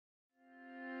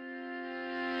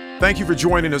Thank you for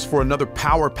joining us for another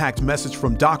power-packed message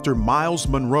from Dr. Myles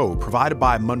Munroe, provided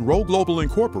by Munroe Global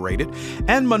Incorporated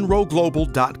and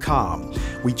MunroeGlobal.com.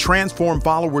 We transform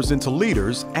followers into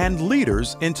leaders and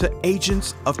leaders into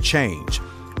agents of change.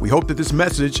 We hope that this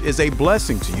message is a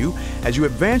blessing to you as you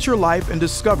advance your life and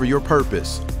discover your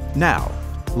purpose. Now,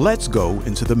 let's go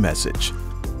into the message.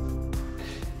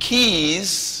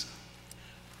 Keys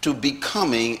to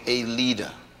becoming a leader.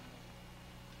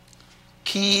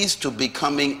 Keys to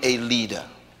becoming a leader.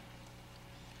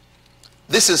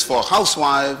 This is for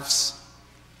housewives,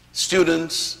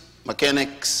 students,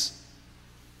 mechanics,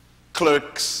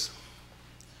 clerks.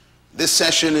 This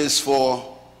session is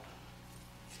for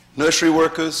nursery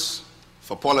workers,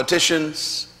 for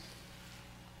politicians.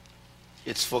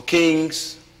 It's for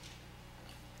kings.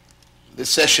 This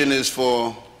session is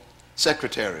for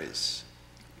secretaries.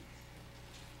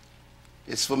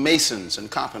 It's for masons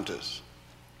and carpenters.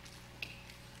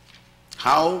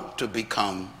 How to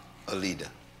become a leader.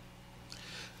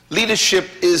 Leadership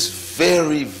is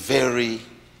very, very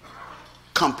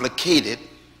complicated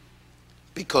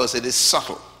because it is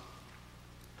subtle.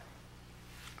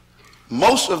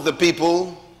 Most of the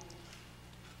people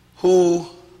who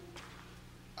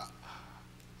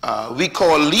we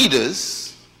call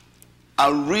leaders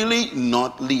are really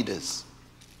not leaders.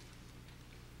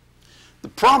 The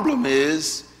problem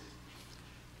is,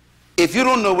 if you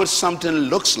don't know what something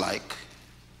looks like,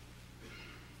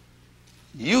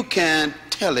 you can't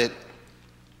tell it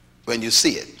when you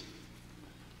see it.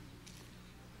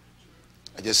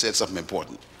 I just said something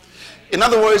important. In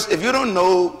other words, if you don't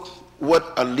know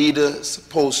what a leader is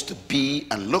supposed to be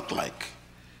and look like,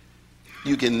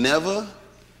 you can never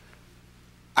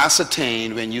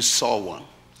ascertain when you saw one.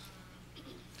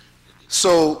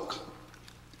 So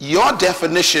your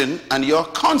definition and your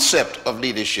concept of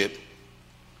leadership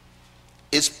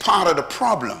is part of the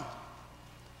problem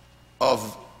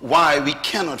of why we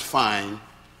cannot find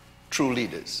true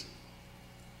leaders.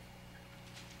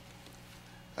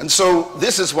 And so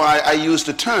this is why I use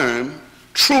the term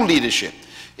true leadership.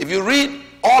 If you read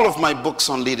all of my books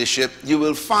on leadership, you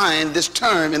will find this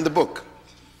term in the book.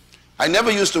 I never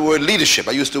used the word leadership.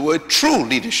 I used the word true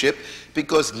leadership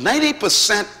because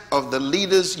 90% of the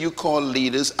leaders you call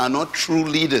leaders are not true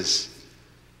leaders.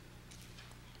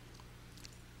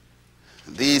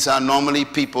 These are normally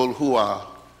people who are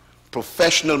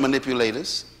professional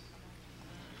manipulators.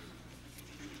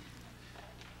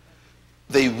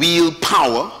 They wield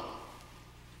power.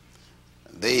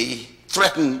 They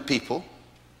threaten people.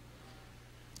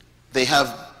 They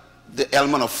have the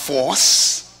element of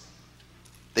force.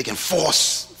 They can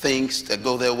force things that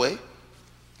go their way.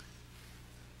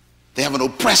 They have an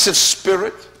oppressive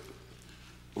spirit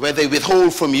where they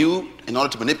withhold from you in order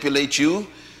to manipulate you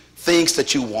things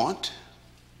that you want.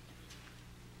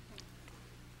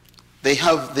 They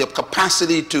have the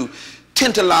capacity to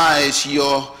tantalize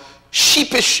your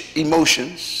sheepish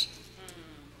emotions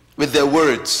with their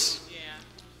words.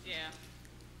 Yeah.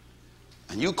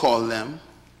 And you call them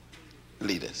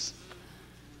leaders.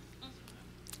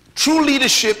 True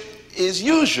leadership is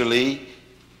usually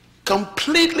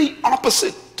completely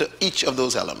opposite to each of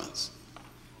those elements.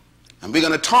 And we're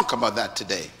going to talk about that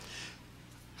today.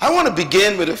 I want to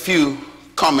begin with a few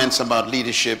comments about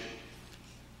leadership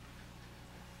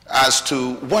as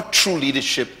to what true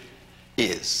leadership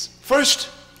is. First,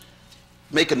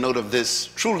 make a note of this.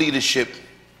 True leadership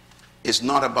is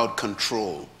not about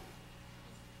control.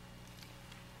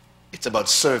 It's about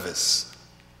service.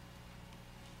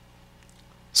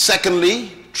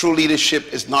 Secondly, true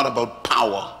leadership is not about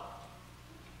power.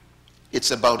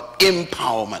 It's about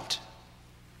empowerment.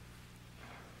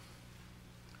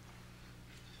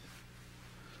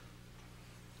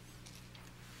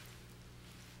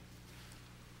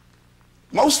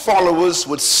 Most followers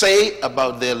would say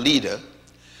about their leader,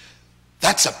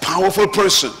 that's a powerful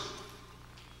person.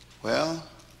 Well,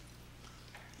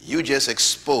 you just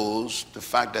exposed the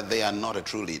fact that they are not a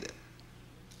true leader.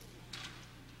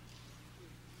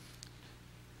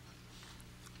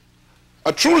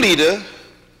 A true leader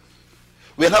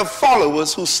will have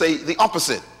followers who say the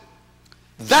opposite.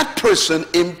 That person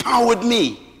empowered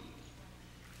me.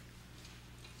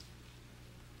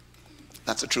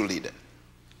 That's a true leader.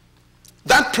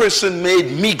 That person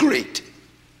made me great.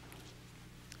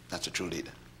 That's a true leader.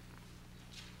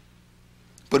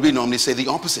 But we normally say the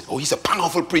opposite. Oh, he's a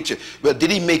powerful preacher. Well,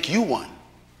 did he make you one?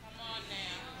 Come on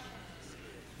now.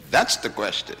 That's the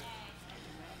question.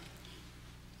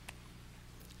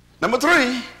 Number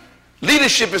three,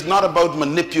 leadership is not about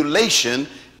manipulation.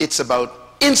 It's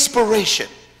about inspiration.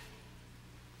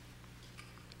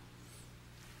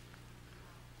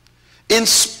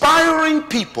 Inspiring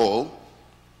people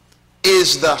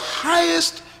is the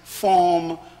highest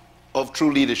form of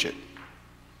true leadership.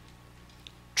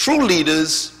 True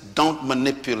leaders don't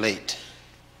manipulate.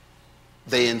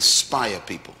 They inspire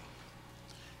people.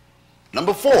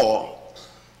 Number 4,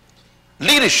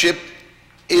 leadership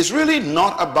is really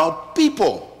not about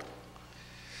people.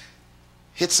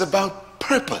 It's about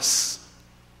purpose.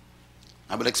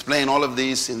 I will explain all of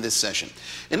these in this session.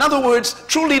 In other words,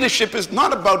 true leadership is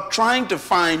not about trying to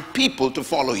find people to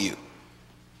follow you.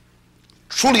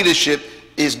 True leadership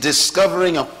is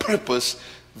discovering a purpose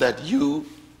that you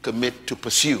commit to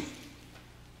pursue.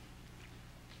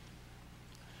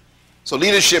 So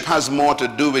leadership has more to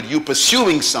do with you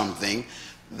pursuing something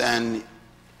than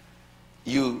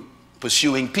you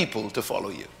pursuing people to follow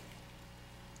you.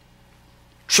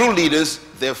 True leaders,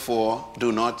 therefore,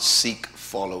 do not seek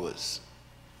followers.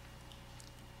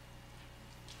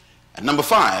 And number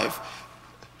 5,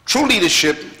 true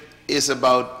leadership is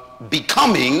about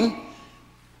becoming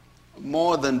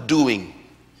more than doing.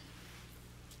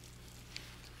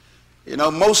 You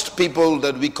know, most people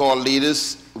that we call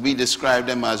leaders, we describe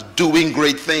them as doing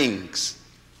great things.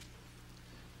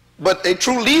 But a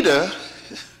true leader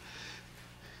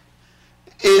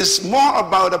is more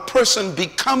about a person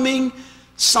becoming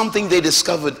something they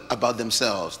discovered about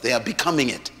themselves. They are becoming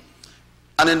it.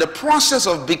 And in the process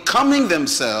of becoming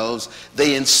themselves,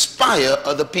 they inspire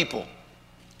other people.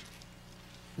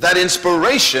 That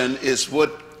inspiration is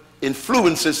what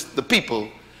influences the people,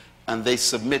 and they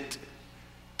submit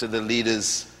to the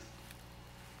leader's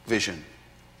vision.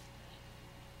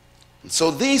 And so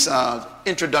these are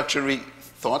introductory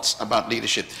thoughts about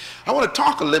leadership. I want to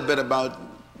talk a little bit about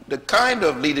the kind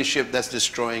of leadership that's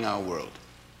destroying our world.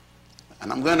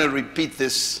 And I'm going to repeat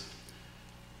this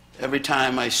every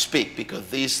time I speak because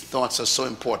these thoughts are so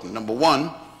important. Number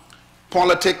 1,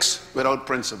 politics without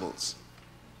principles.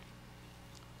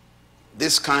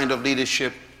 This kind of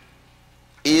leadership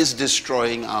is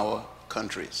destroying our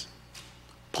countries.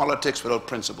 Politics without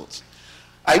principles.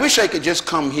 I wish I could just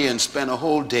come here and spend a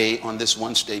whole day on this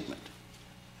one statement.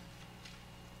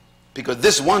 Because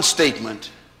this one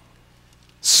statement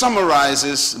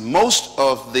summarizes most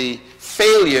of the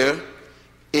failure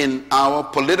in our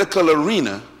political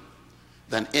arena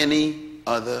than any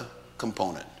other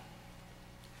component.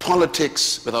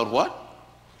 Politics without what?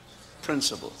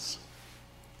 Principles.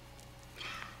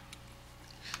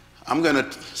 I'm going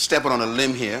to step on a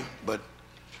limb here, but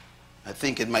I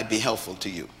think it might be helpful to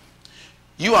you.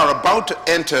 You are about to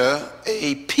enter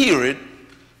a period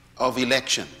of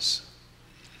elections.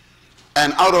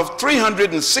 And out of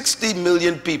 360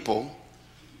 million people,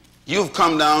 you've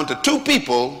come down to 2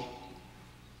 people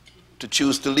to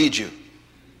choose to lead you.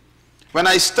 When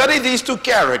I study these 2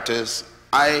 characters,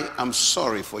 I am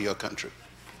sorry for your country.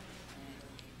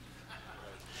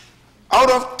 Out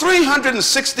of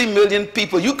 360 million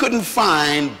people, you couldn't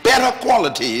find better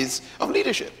qualities of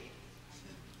leadership.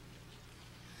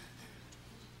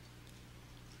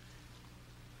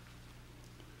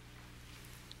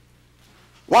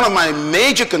 One of my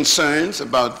major concerns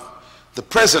about the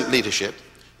present leadership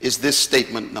is this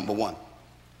statement, number 1.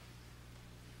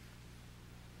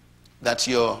 That's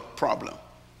your problem.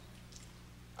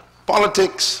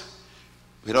 Politics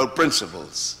without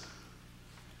principles.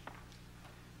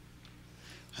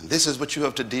 And this is what you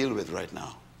have to deal with right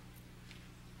now.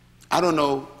 I don't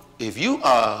know if you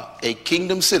are a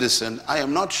kingdom citizen. I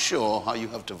am not sure how you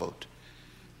have to vote.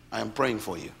 I am praying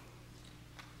for you.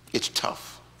 It's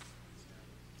tough.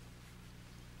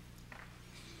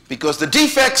 Because the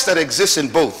defects that exist in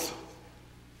both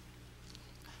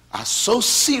are so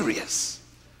serious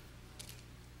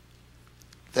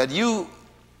that you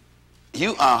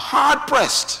are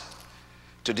hard-pressed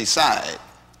to decide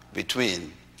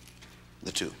between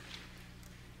the 2.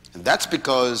 And that's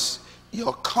because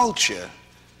your culture,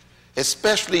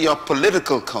 especially your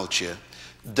political culture,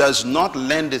 does not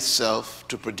lend itself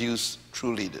to produce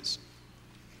true leaders.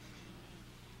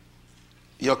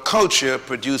 Your culture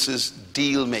produces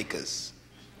deal makers.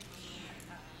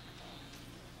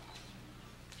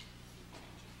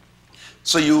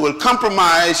 So you will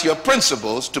compromise your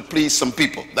principles to please some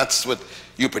people. That's what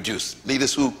you produce.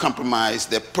 Leaders who compromise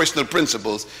their personal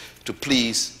principles to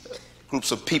please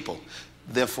groups of people.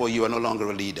 Therefore, you are no longer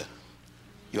a leader.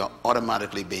 You are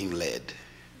automatically being led.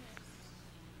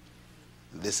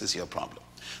 This is your problem.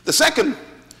 The second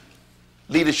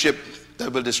leadership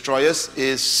that will destroy us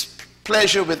is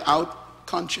pleasure without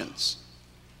conscience.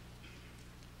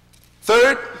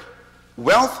 Third,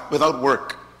 wealth without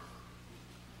work.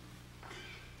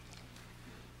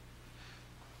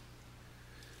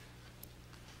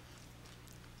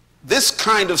 This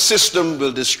kind of system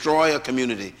will destroy a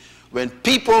community when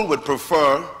people would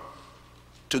prefer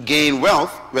to gain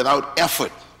wealth without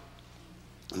effort.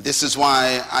 And this is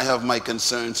why I have my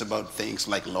concerns about things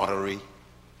like lottery,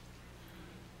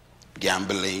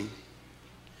 gambling,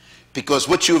 because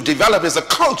what you've developed is a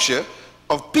culture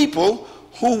of people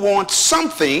who want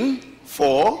something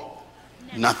for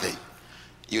nothing.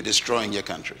 You're destroying your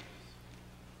country.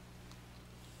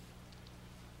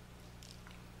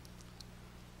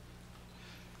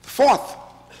 The fourth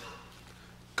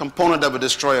component that would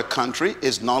destroy a country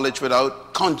is knowledge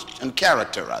without and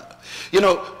character, rather. You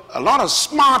know, a lot of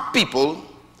smart people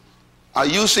are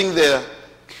using their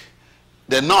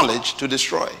knowledge to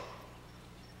destroy.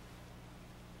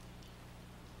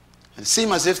 It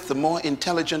seems as if the more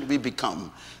intelligent we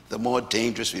become, the more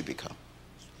dangerous we become.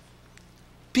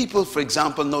 People, for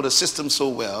example, know the system so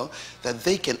well that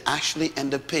they can actually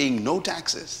end up paying no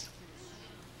taxes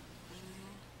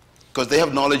because they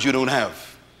have knowledge you don't have.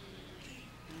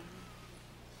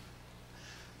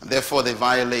 And therefore, they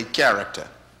violate character.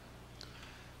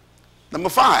 Number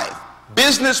 5,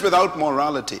 business without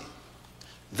morality.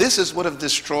 This is what has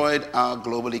destroyed our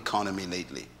global economy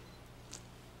lately.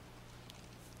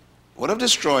 What have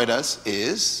destroyed us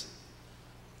is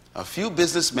a few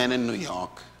businessmen in New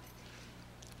York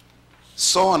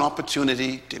saw an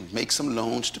opportunity to make some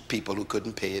loans to people who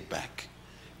couldn't pay it back.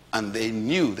 And they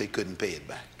knew they couldn't pay it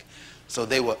back. So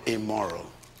they were immoral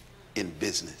in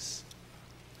business.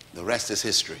 The rest is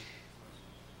history.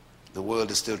 The world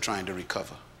is still trying to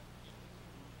recover.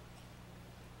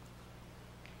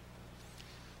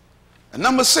 And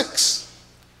number 6,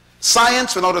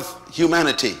 science without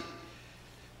humanity.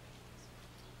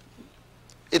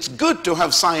 It's good to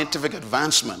have scientific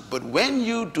advancement, but when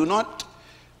you do not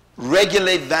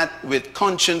regulate that with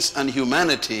conscience and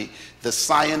humanity, the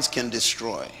science can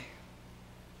destroy.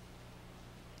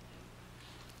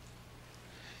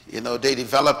 You know, they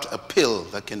developed a pill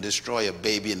that can destroy a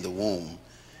baby in the womb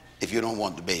if you don't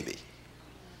want the baby.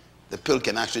 The pill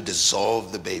can actually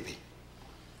dissolve the baby.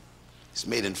 It's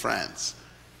made in France.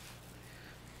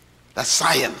 That's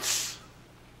science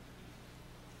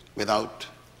without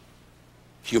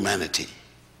humanity.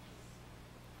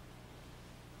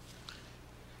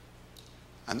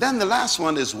 And then the last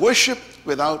one is worship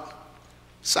without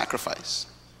sacrifice.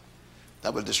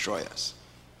 That will destroy us.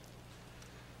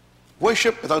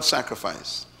 Worship without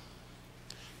sacrifice.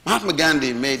 Mahatma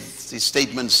Gandhi made these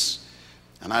statements,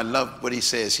 and I love what he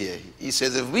says here. He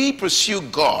says, if we pursue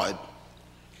God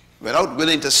without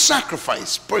willing to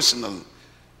sacrifice personal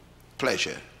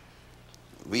pleasure,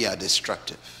 we are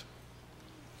destructive.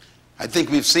 I think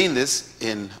we've seen this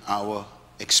in our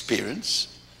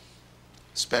experience,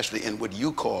 especially in what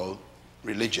you call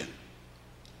religion.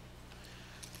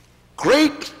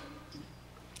 Great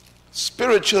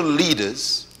spiritual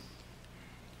leaders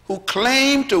who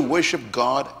claim to worship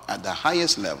God at the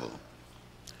highest level,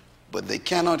 but they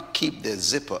cannot keep their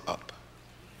zipper up.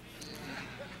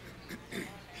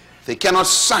 They cannot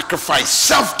sacrifice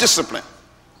self-discipline.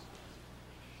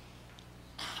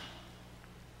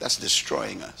 That's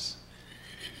destroying us.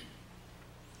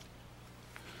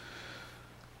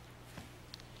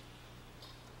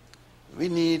 We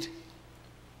need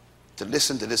to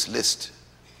listen to this list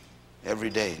every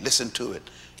day. Listen to it.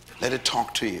 Let it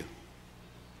talk to you.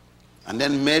 And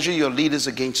then measure your leaders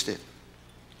against it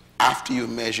after you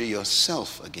measure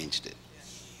yourself against it.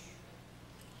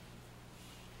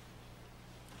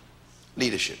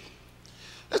 Leadership.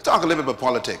 Let's talk a little bit about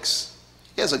politics.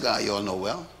 Here's a guy you all know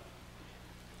well.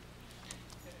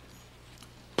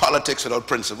 Politics without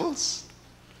principles.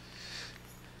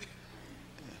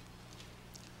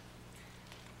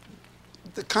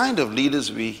 The kind of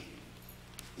leaders we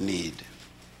need.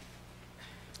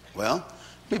 Well,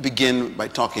 let me begin by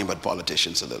talking about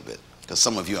politicians a little bit, because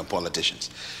some of you are politicians.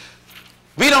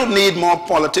 We don't need more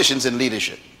politicians in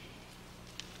leadership.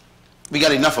 We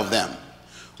got enough of them.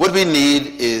 What we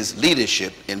need is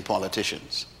leadership in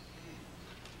politicians.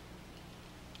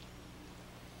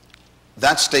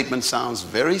 That statement sounds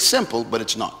very simple, but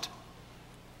it's not.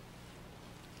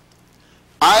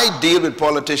 I deal with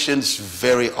politicians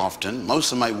very often.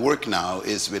 Most of my work now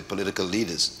is with political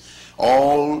leaders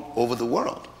all over the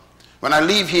world. When I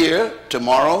leave here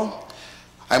tomorrow,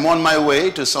 I'm on my way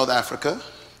to South Africa.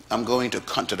 I'm going to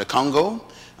the Congo.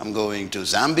 I'm going to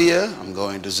Zambia. I'm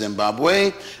going to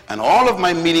Zimbabwe. And all of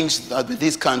my meetings with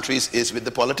these countries is with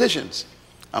the politicians.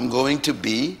 I'm going to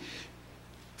be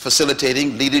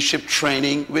facilitating leadership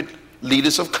training with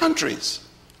leaders of countries.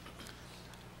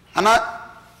 And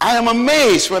I am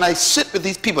amazed when I sit with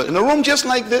these people in a room just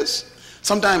like this.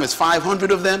 Sometimes it's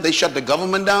 500 of them. They shut the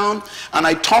government down. And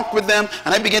I talk with them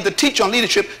and I begin to teach on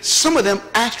leadership. Some of them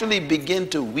actually begin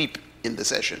to weep in the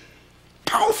session.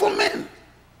 Powerful men.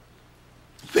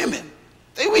 women,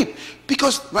 they weep.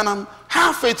 Because when I'm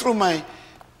halfway through my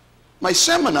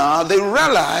seminar, they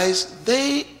realize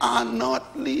they are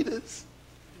not leaders.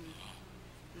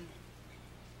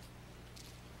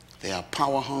 They are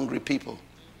power-hungry people.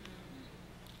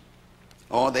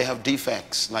 Or they have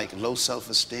defects like low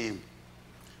self-esteem,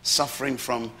 suffering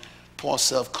from poor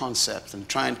self-concept and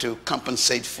trying to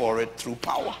compensate for it through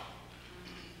power.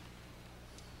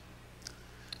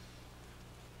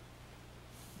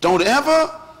 Don't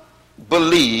ever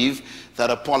believe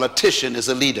that a politician is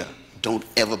a leader. Don't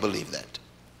ever believe that.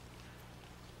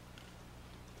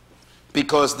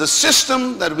 Because the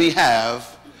system that we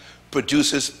have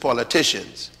produces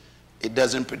politicians. It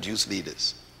doesn't produce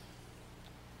leaders.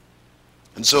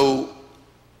 And so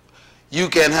you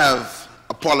can have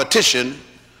a politician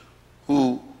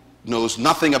who knows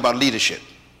nothing about leadership,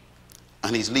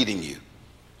 and he's leading you.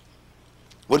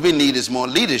 What we need is more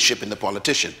leadership in the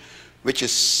politician, which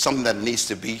is something that needs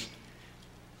to be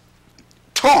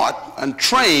taught and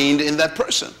trained in that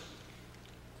person.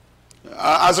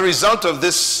 As a result of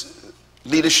this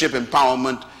leadership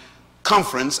empowerment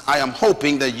conference, I am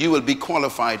hoping that you will be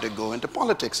qualified to go into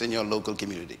politics in your local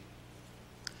community,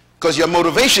 because your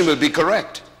motivation will be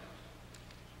correct.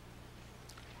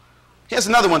 Here's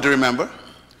another one to remember.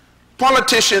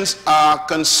 Politicians are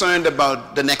concerned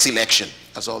about the next election.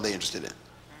 That's all they're interested in.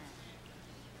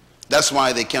 That's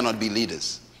why they cannot be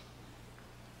leaders.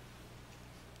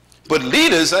 But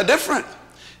leaders are different.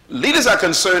 Leaders are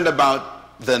concerned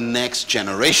about the next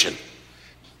generation.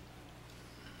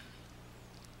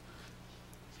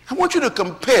 I want you to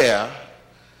compare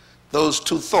those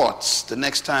two thoughts the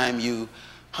next time you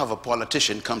have a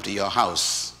politician come to your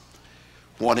house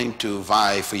wanting to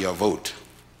vie for your vote.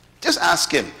 Just ask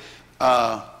him,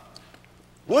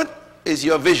 what is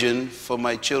your vision for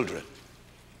my children?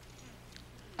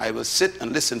 I will sit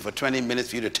and listen for 20 minutes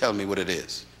for you to tell me what it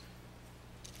is.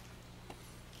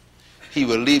 He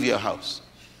will leave your house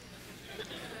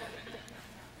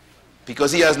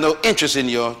because he has no interest in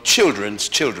your children's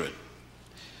children.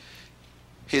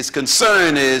 His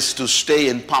concern is to stay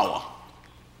in power,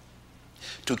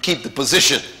 to keep the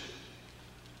position,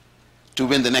 to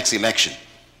win the next election.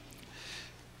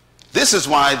 This is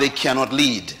why they cannot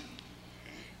lead.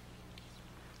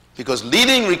 Because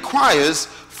leading requires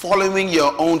following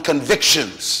your own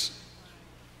convictions,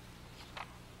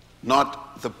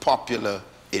 not the popular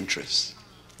interests.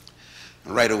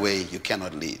 And right away, you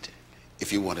cannot lead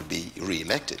if you want to be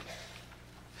re-elected.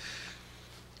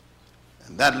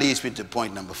 And that leads me to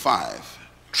point number 5.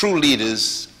 True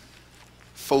leaders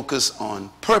focus on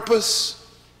purpose,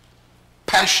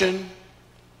 passion,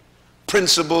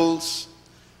 principles,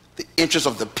 the interests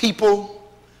of the people,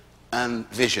 and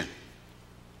vision.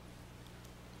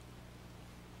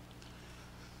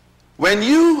 When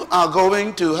you are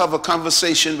going to have a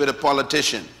conversation with a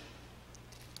politician,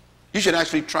 you should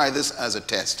actually try this as a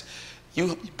test.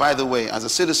 You, by the way, as a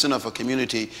citizen of a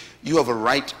community, you have a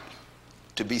right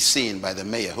to be seen by the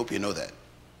mayor. Hope you know that.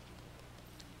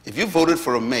 If you voted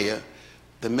for a mayor,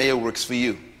 the mayor works for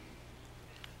you.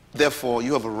 Therefore,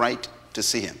 you have a right to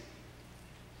see him.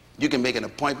 You can make an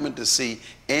appointment to see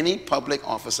any public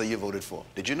officer you voted for.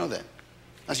 Did you know that?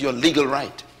 That's your legal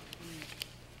right.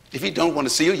 If he don't want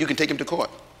to see you, you can take him to court.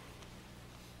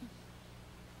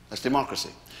 That's democracy.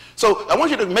 So I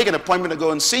want you to make an appointment to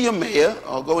go and see your mayor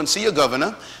or go and see your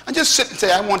governor and just sit and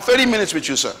say, I want 30 minutes with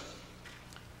you, sir.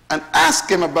 And ask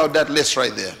him about that list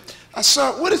right there.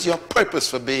 Sir, what is your purpose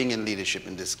for being in leadership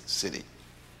in this city?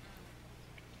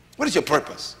 What is your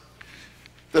purpose?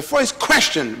 The first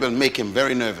question will make him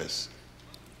very nervous.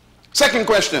 Second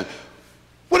question,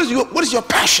 what is your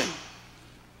passion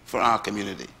for our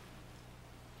community?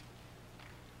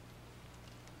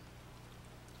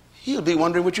 He'll be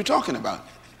wondering what you're talking about.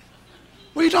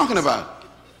 What are you talking about?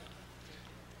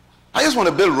 I just want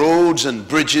to build roads and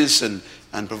bridges and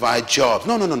provide jobs.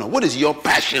 No. What is your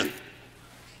passion?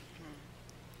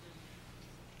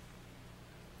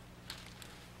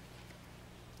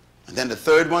 And then the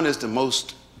third one is the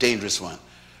most dangerous one.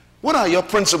 What are your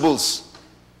principles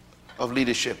of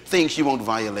leadership? Things you won't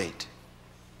violate.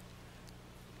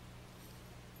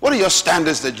 What are your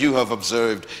standards that you have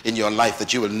observed in your life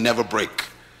that you will never break?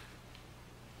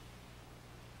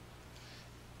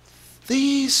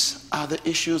 These are the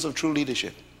issues of true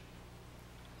leadership.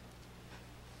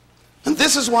 And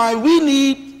this is why we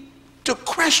need to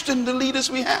question the leaders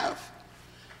we have.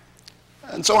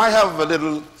 And so I have a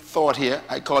little thought here.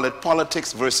 I call it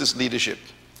politics versus leadership.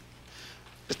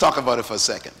 Let's talk about it for a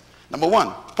second. Number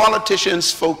one,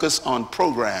 politicians focus on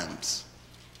programs,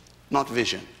 not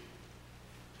vision.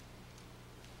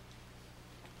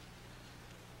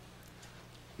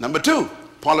 Number two,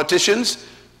 Politicians'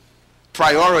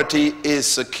 priority is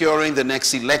securing the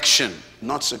next election,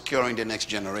 not securing the next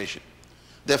generation.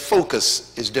 Their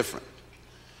focus is different.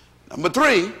 Number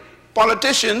three,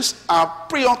 politicians are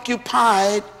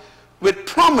preoccupied with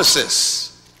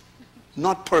promises,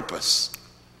 not purpose.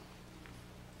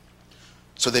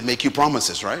 So they make you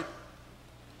promises, right?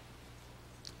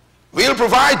 We'll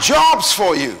provide jobs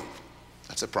for you.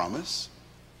 That's a promise.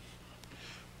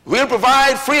 We'll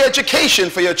provide free education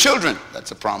for your children.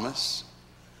 That's a promise.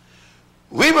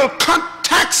 We will cut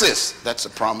taxes. That's a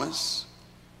promise.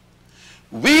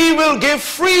 We will give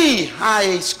free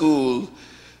high school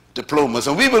diplomas,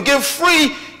 and we will give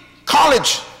free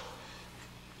college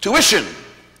tuition.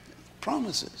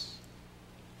 Promises.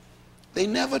 They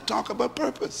never talk about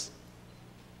purpose.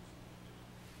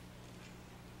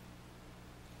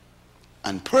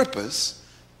 And purpose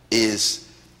is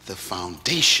the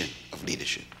foundation of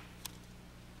leadership.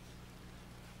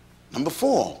 Number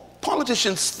four,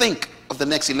 politicians think of the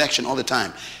next election all the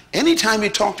time. Anytime you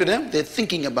talk to them, they're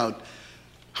thinking about,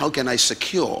 how can I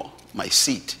secure my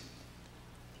seat?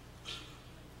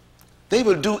 They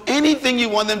will do anything you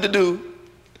want them to do.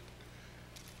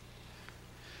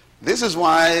 This is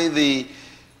why the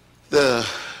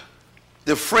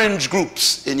fringe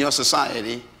groups in your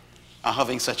society are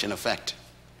having such an effect.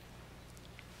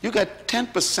 You got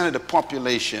 10% of the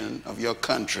population of your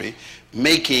country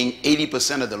making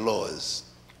 80% of the laws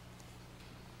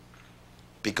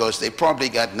because they probably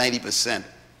got 90%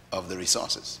 of the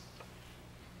resources.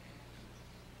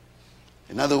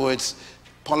 In other words,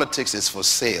 politics is for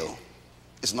sale.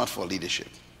 It's not for leadership.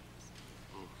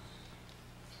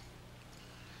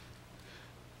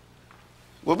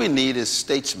 What we need is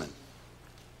statesmen,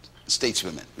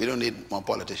 stateswomen. We don't need more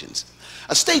politicians.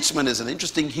 A statesman is an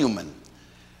interesting human.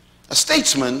 A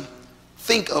statesman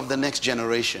think of the next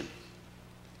generation.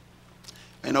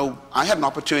 You know, I had an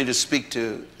opportunity to speak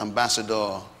to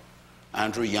Ambassador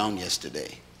Andrew Young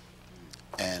yesterday,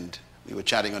 and we were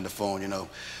chatting on the phone, you know,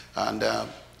 and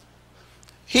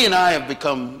he and I have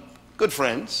become good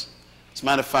friends. As a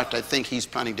matter of fact, I think he's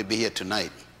planning to be here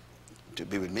tonight to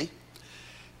be with me,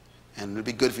 and it'll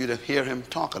be good for you to hear him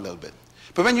talk a little bit.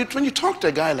 But when you talk to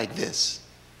a guy like this,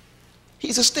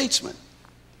 he's a statesman.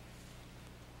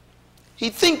 He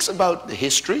thinks about the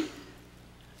history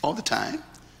all the time.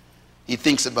 He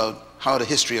thinks about how the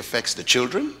history affects the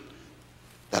children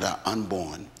that are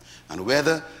unborn and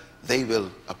whether they will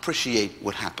appreciate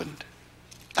what happened.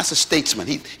 That's a statesman.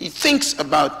 He thinks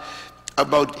about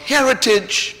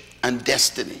heritage and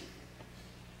destiny.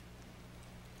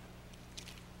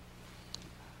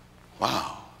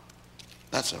 Wow,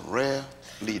 that's a rare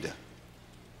leader.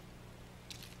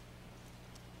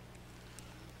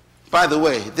 By the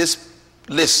way, this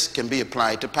list can be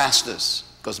applied to pastors,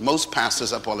 because most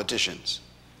pastors are politicians.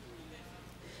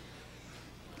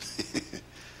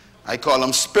 I call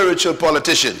them spiritual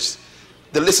politicians.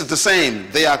 The list is the same.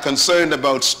 They are concerned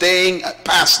about staying a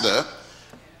pastor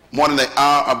more than they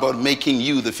are about making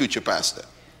you the future pastor.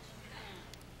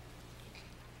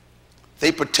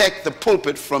 They protect the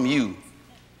pulpit from you.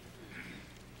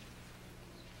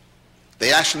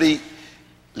 They actually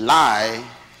lie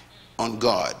on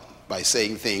God by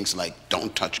saying things like,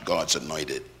 don't touch God's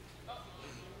anointed.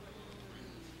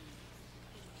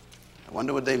 I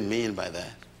wonder what they mean by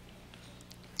that.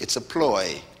 It's a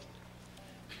ploy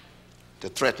to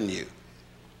threaten you.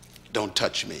 Don't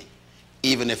touch me,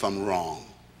 even if I'm wrong.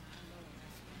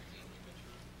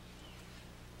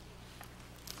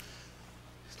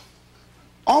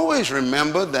 Always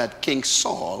remember that King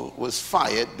Saul was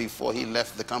fired before he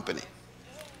left the company.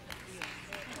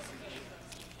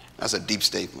 That's a deep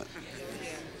statement.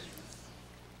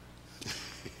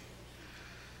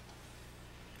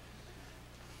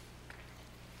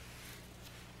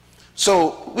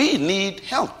 So we need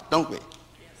help, don't we,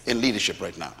 in leadership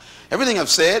right now. Everything I've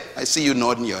said, I see you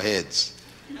nodding your heads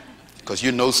because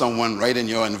you know someone right in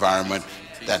your environment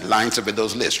that lines up with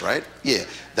those lists, right? Yeah,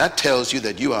 that tells you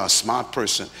that you are a smart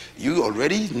person. You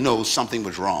already know something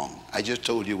was wrong. I just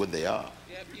told you what they are.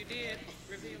 Yep, you did.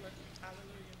 Reveal it. Hallelujah.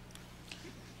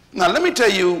 Now let me tell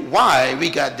you why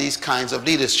we got these kinds of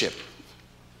leadership,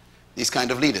 these kind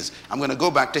of leaders. I'm going to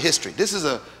go back to history. This is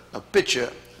a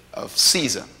picture of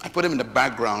Caesar. I put him in the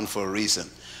background for a reason.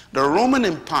 The Roman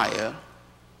Empire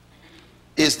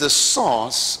is the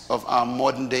source of our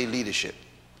modern day leadership.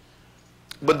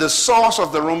 But the source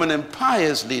of the Roman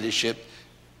Empire's leadership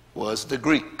was the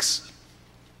Greeks.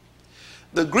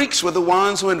 The Greeks were the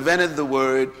ones who invented the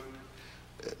word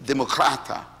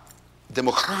demokrata.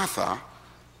 Demokrata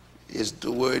is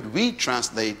the word we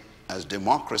translate as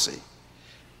democracy.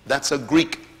 That's a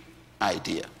Greek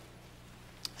idea.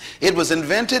 It was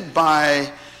invented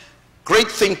by great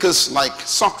thinkers like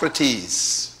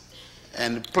Socrates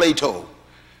and Plato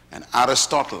and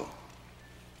Aristotle.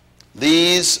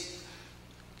 These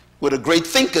were the great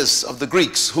thinkers of the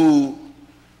Greeks who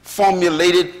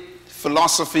formulated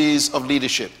philosophies of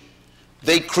leadership.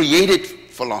 They created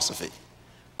philosophy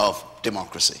of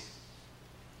democracy.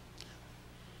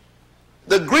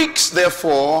 The Greeks,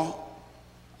 therefore,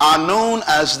 are known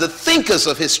as the thinkers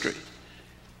of history.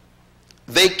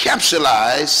 They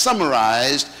capsulized,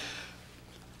 summarized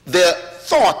their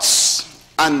thoughts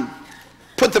and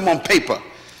put them on paper.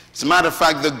 As a matter of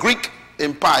fact, the Greek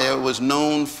Empire was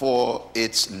known for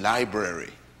its library.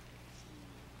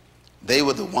 They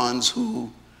were the ones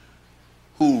who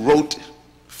wrote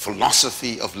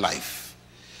philosophy of life.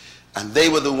 And they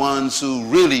were the ones who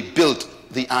really built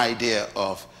the idea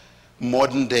of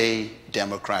modern day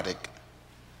democratic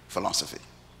philosophy.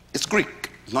 It's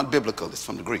Greek, it's not biblical, it's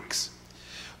from the Greeks.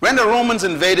 When the Romans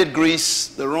invaded Greece,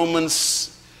 the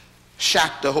Romans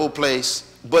shacked the whole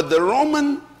place, but the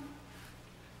Roman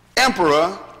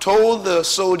emperor told the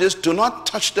soldiers, do not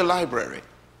touch the library.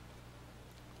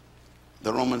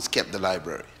 The Romans kept the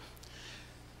library.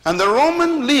 And the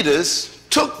Roman leaders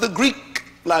took the Greek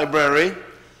library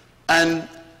and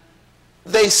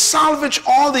they salvaged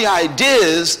all the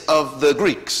ideas of the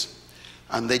Greeks.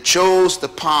 And they chose the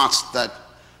parts that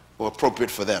were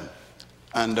appropriate for them.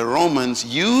 And the Romans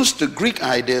used the Greek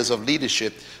ideas of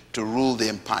leadership to rule the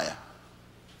empire.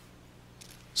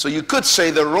 So you could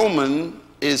say the Roman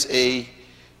is a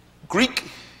Greek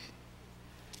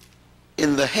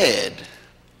in the head,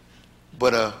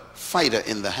 but a fighter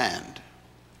in the hand.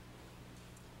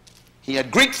 He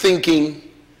had Greek thinking,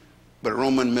 but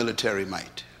Roman military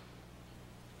might.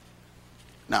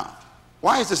 Now,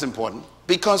 why is this important?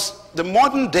 Because the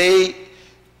modern day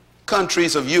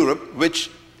countries of Europe, which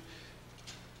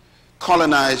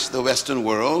colonized the Western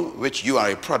world, which you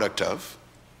are a product of,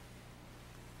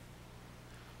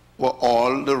 were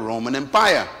all the Roman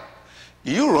Empire.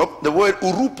 Europe, the word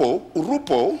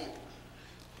Urupo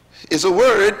is a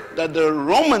word that the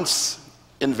Romans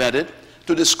invented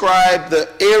to describe the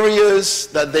areas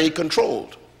that they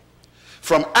controlled,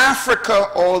 from Africa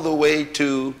all the way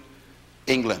to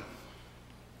England.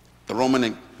 The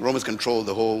Romans controlled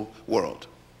the whole world.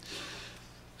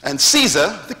 And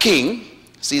Caesar, the king,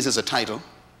 Caesar's a title,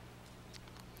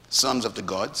 sons of the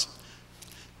gods,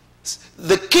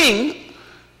 the king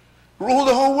ruled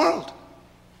the whole world.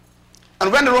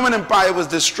 And when the Roman Empire was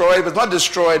destroyed, it was not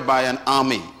destroyed by an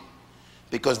army,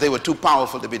 because they were too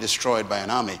powerful to be destroyed by an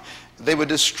army. They were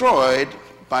destroyed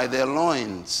by their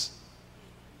loins.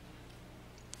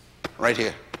 Right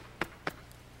here.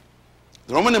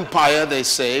 The Roman Empire, they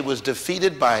say, was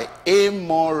defeated by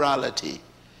immorality.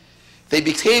 They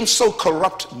became so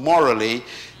corrupt morally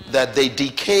that they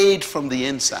decayed from the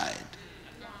inside.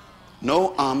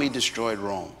 No army destroyed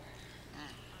Rome.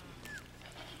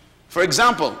 For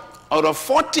example, out of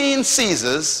 14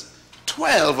 Caesars,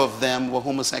 12 of them were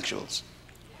homosexuals.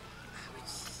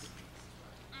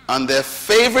 And their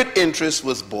favorite interest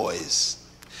was boys.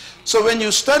 So when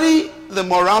you study the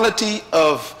morality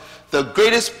of the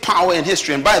greatest power in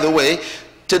history, and by the way,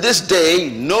 to this day,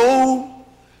 no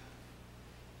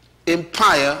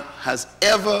empire has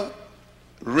ever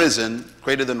risen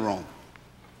greater than Rome.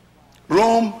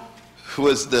 Rome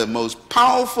was the most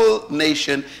powerful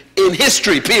nation in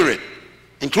history, period,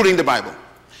 including the Bible,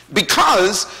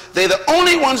 because they're the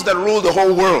only ones that rule the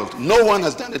whole world. No one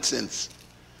has done it since.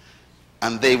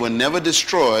 And they were never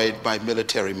destroyed by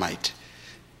military might.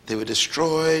 They were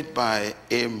destroyed by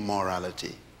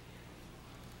immorality.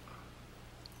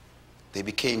 They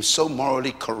became so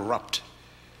morally corrupt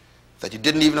that you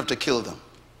didn't even have to kill them.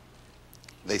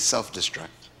 They self-destruct.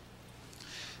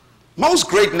 Most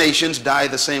great nations die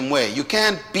the same way. You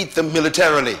can't beat them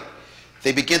militarily.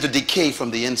 They begin to decay from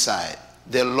the inside.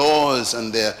 Their laws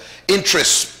and their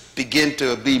interests begin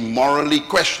to be morally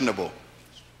questionable.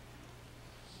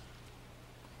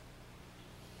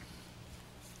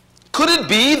 Could it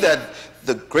be that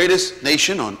the greatest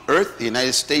nation on earth, the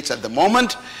United States at the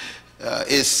moment,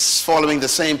 is following the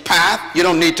same path? You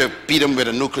don't need to beat them with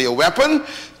a nuclear weapon.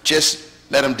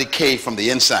 Just let them decay from the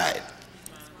inside.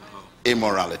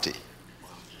 Immorality.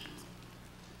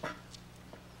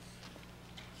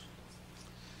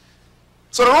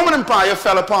 So the Roman Empire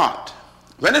fell apart.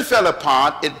 When it fell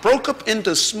apart, it broke up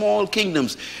into small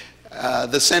kingdoms.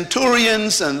 The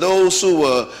centurions and those who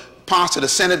were parts of the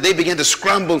Senate, they began to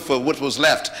scramble for what was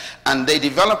left. And they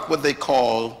developed what they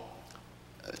call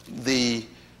the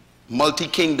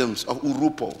multi-kingdoms of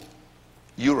Urupo,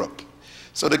 Europe.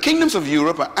 So the kingdoms of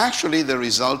Europe are actually the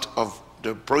result of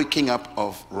the breaking up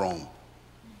of Rome.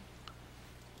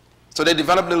 So they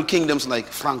developed little kingdoms like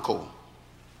Franco,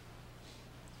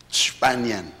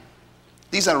 Spanian.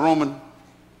 These are Roman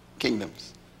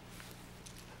kingdoms.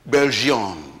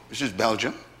 Belgium, which is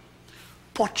Belgium.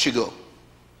 Portugal.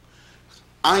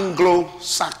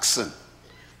 Anglo-Saxon.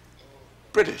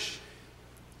 British.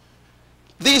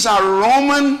 These are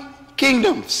Roman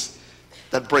kingdoms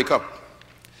that break up.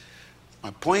 My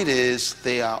point is,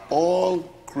 they are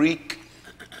all Greek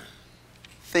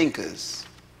thinkers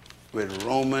with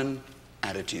Roman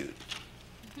attitude.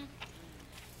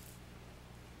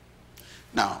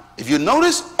 Now, if you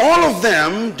notice, all of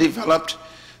them developed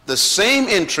the same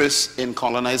interest in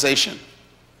colonization.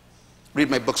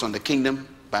 Read my books on the kingdom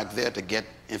back there to get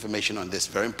information on this.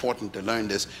 Very important to learn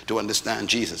this to understand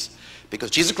Jesus.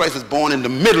 Because Jesus Christ was born in the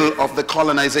middle of the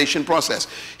colonization process.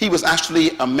 He was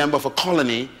actually a member of a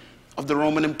colony of the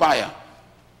Roman Empire.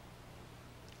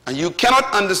 And you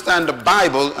cannot understand the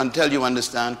Bible until you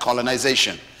understand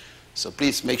colonization. So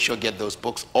please make sure you get those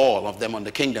books, all of them on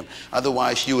the kingdom.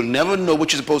 Otherwise, you will never know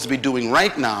what you're supposed to be doing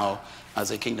right now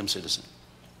as a kingdom citizen.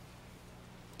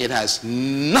 It has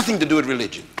nothing to do with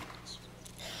religion.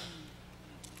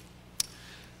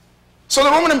 So the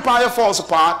Roman Empire falls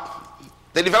apart.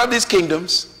 They develop these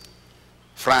kingdoms: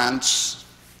 France,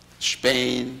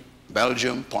 Spain,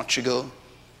 Belgium, Portugal,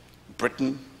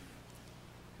 Britain.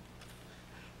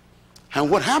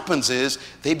 And what happens is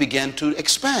they began to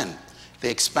expand. They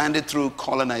expanded through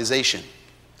colonization.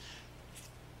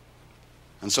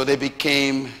 And so they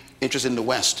became interested in the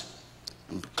West.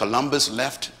 And Columbus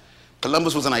left.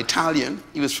 Columbus was an Italian.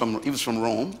 He was from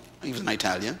Rome. He was an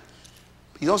Italian.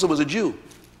 He also was a Jew.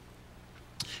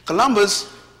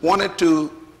 Columbus wanted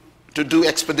to do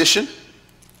expedition,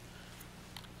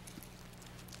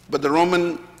 but the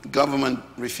Roman government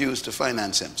refused to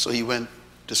finance him. So he went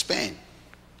to Spain.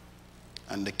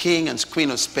 And the king and queen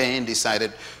of Spain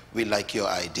decided, we like your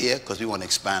idea because we want to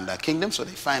expand our kingdom. So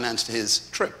they financed his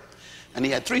trip. And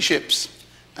he had 3 ships.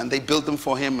 And they built them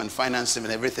for him and financed him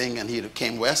and everything. And he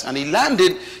came west. And he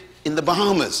landed in the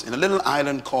Bahamas, in a little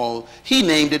island called, he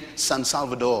named it San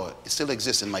Salvador. It still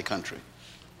exists in my country.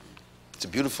 It's a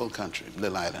beautiful country,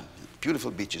 little island.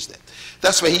 Beautiful beaches there.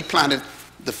 That's where he planted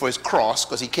the first cross,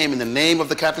 because he came in the name of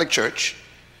the Catholic Church,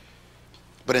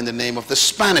 but in the name of the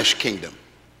Spanish kingdom.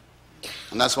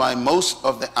 And that's why most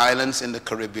of the islands in the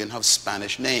Caribbean have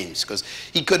Spanish names, because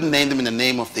he couldn't name them in the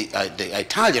name of the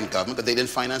Italian government, but they didn't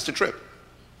finance the trip.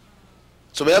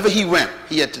 So wherever he went,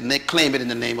 he had to claim it in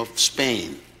the name of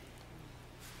Spain.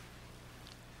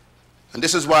 And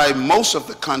this is why most of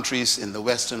the countries in the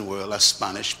Western world are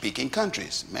Spanish-speaking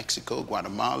countries. Mexico,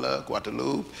 Guatemala,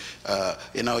 Guadeloupe,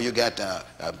 you got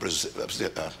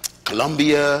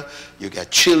Colombia, you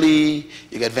got Chile,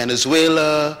 you got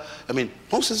Venezuela. I mean,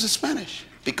 most of it is Spanish,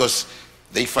 because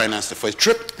they financed the first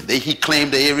trip. He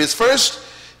claimed the areas first,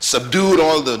 subdued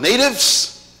all the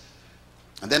natives,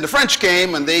 and then the French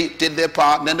came and they did their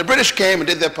part, and then the British came and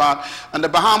did their part, and the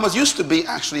Bahamas used to be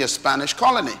actually a Spanish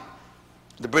colony.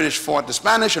 The British fought the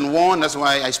Spanish and won. That's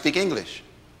why I speak English.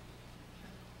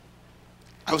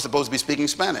 I was supposed to be speaking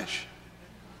Spanish.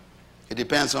 It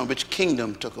depends on which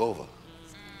kingdom took over.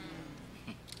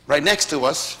 Right next to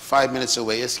us, 5 minutes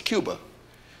away, is Cuba.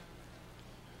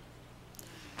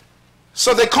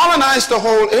 So they colonized the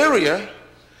whole area.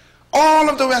 All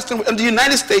of the Western world. And the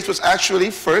United States was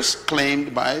actually first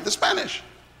claimed by the Spanish.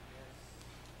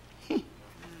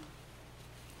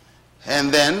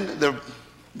 And then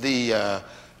the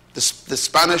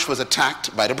Spanish was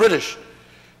attacked by the British.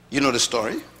 You know the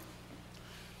story.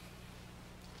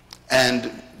 And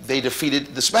they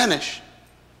defeated the Spanish.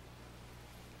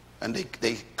 And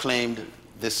they claimed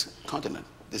this continent,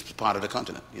 this part of the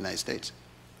continent, the United States.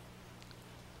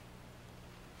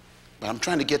 But I'm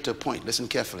trying to get to a point. Listen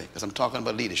carefully, because I'm talking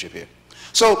about leadership here.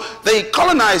 So they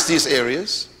colonized these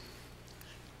areas.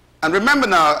 And remember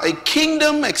now, a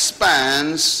kingdom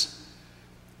expands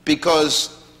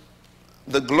because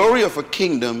the glory of a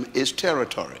kingdom is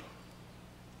territory.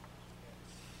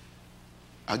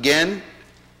 Again,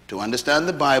 to understand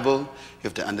the Bible, you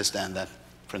have to understand that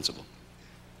principle.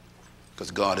 Because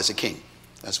God is a king.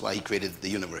 That's why he created the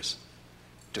universe,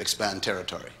 to expand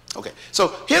territory. Okay,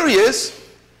 so here he is.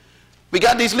 We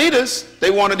got these leaders.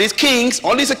 They wanted these kings.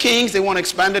 All these are kings. They want to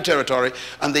expand their territory.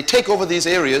 And they take over these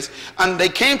areas. And they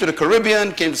came to the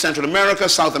Caribbean, came to Central America,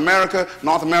 South America,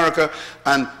 North America.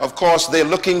 And, of course, they're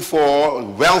looking for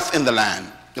wealth in the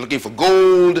land. They're looking for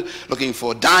gold, looking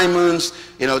for diamonds.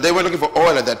 You know, they were looking for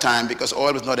oil at that time because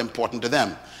oil was not important to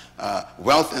them.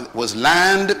 Wealth was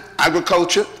land,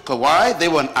 agriculture. Why? They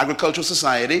were an agricultural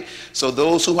society. So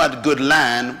those who had good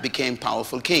land became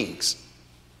powerful kings.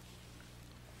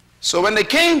 So when they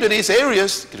came to these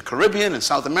areas, the Caribbean and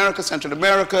South America, Central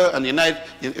America, and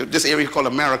this area called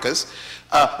Americas,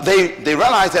 they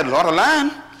realized they had a lot of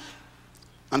land,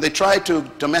 and they tried to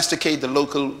domesticate the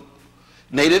local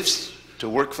natives to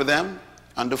work for them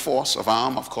under force of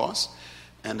arm, of course,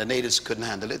 and the natives couldn't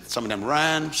handle it. Some of them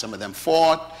ran, some of them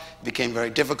fought. It became very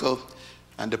difficult.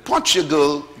 And the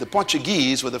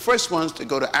Portuguese were the first ones to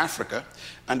go to Africa,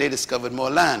 and they discovered more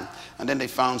land. And then they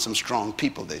found some strong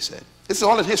people, they said. This is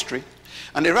all in history.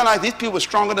 And they realized these people were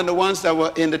stronger than the ones that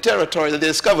were in the territory that they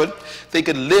discovered. They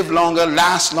could live longer,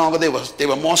 last longer. They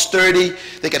were more sturdy.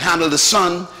 They could handle the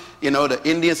sun. You know, the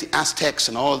Indians, the Aztecs,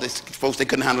 and all these folks, they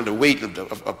couldn't handle the weight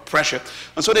of pressure.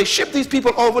 And so they shipped these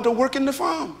people over to work in the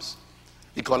farms.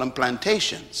 We call them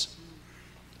plantations.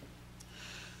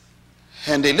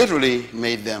 And they literally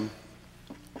made them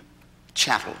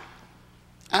chattel,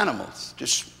 animals,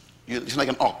 just like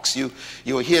an ox. You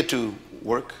were here to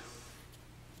work,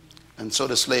 and so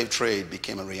the slave trade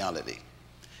became a reality.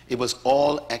 It was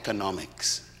all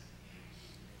economics.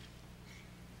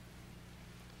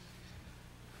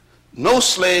 No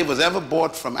slave was ever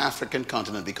bought from African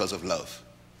continent because of love.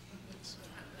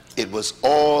 It was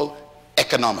all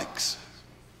economics.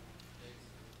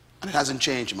 And it hasn't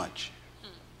changed much.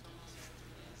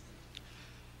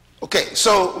 Okay,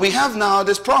 so we have now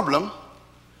this problem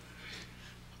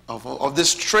of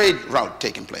this trade route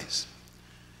taking place.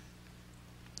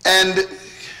 And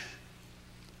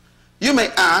you may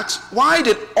ask, why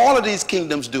did all of these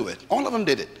kingdoms do it? All of them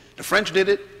did it. The French did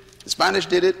it, the Spanish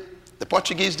did it, the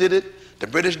Portuguese did it, the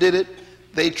British did it.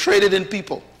 They traded in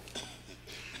people.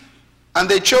 And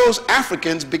they chose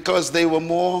Africans because they were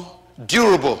more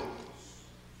durable.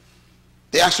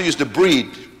 They actually used to breed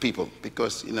people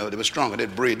because, you know, they were stronger.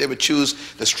 They'd breed. They would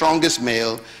choose the strongest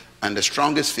male and the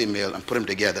strongest female and put them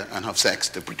together and have sex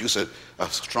to produce a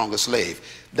stronger slave.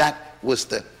 That was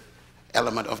the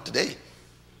element of the day.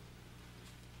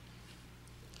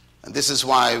 And this is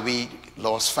why we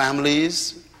lost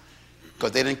families,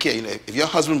 because they didn't care. You know, if your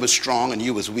husband was strong and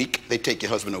you was weak, they take your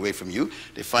husband away from you.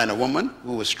 They find a woman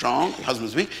who was strong, your husband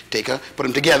was weak, take her, put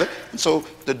them together. And so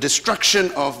the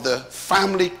destruction of the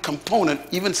family component,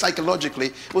 even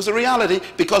psychologically, was a reality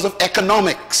because of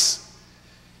economics.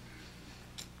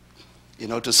 You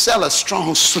know, to sell a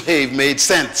strong slave made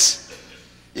sense.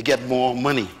 You get more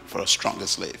money for a stronger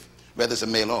slave, whether it's a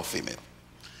male or female.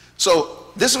 So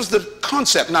this was the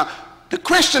concept. Now, the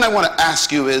question I want to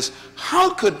ask you is,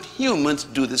 how could humans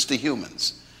do this to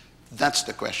humans? That's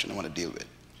the question I want to deal with.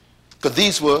 Because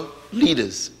these were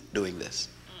leaders doing this.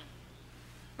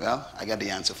 Well, I got the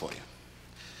answer for you.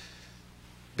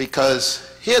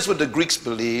 Because here's what the Greeks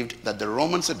believed that the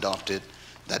Romans adopted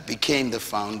that became the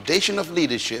foundation of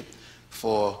leadership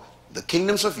for the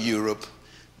kingdoms of Europe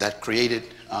that created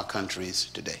our countries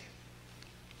today.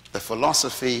 The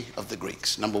philosophy of the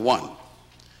Greeks. Number one,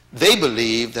 they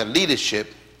believe that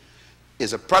leadership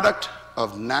is a product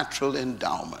of natural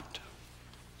endowment.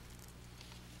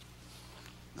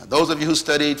 Now, those of you who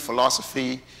studied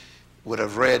philosophy would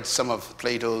have read some of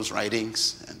Plato's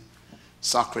writings and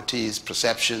Socrates'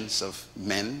 perceptions of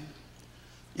men.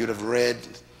 You'd have read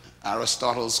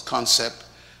Aristotle's concept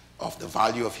of the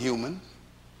value of human.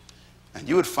 And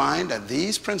you would find that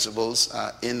these principles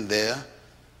are in their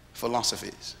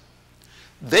philosophies.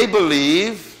 They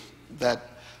believe that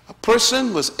a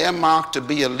person was earmarked to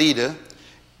be a leader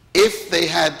if they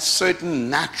had certain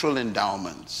natural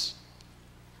endowments.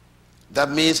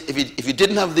 That means if you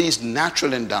didn't have these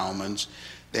natural endowments,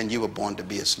 then you were born to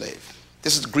be a slave.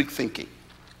 This is Greek thinking.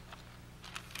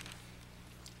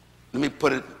 Let me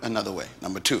put it another way.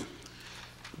 Number two,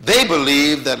 they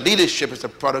believe that leadership is a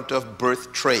product of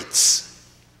birth traits.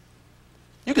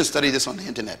 You can study this on the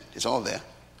internet. It's all there.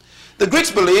 The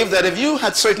Greeks believed that if you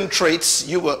had certain traits,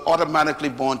 you were automatically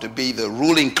born to be the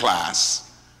ruling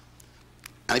class.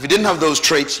 And if you didn't have those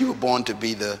traits, you were born to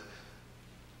be the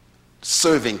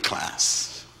serving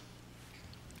class.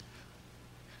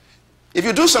 If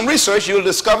you do some research, you'll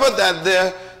discover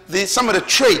that some of the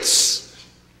traits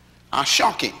are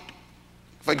shocking.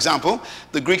 For example,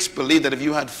 the Greeks believed that if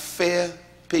you had fair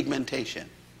pigmentation,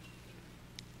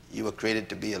 you were created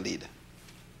to be a leader.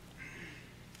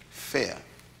 Fair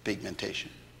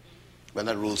pigmentation. Well,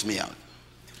 that rules me out.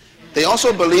 They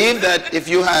also believe that if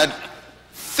you had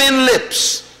thin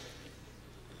lips,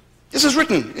 this is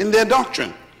written in their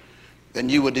doctrine, then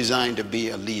you were designed to be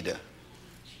a leader.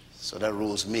 So that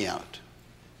rules me out.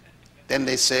 Then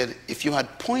they said, if you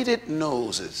had pointed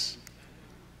noses,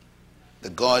 the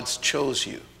gods chose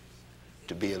you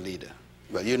to be a leader.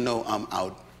 Well, you know I'm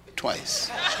out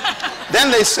twice. Then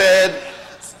they said,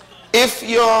 if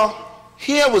your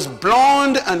hair was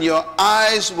blonde and your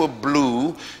eyes were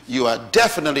blue, you are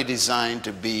definitely designed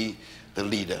to be the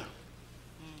leader.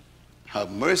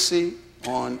 Have mercy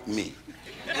on me.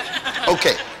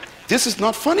 Okay, this is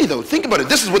not funny though. Think about it.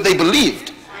 This is what they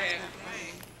believed.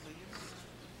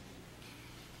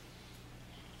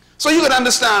 So you can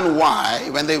understand why,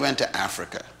 when they went to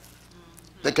Africa,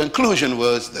 the conclusion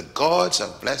was, the gods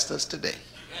have blessed us today.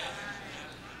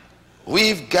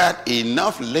 We've got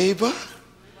enough labor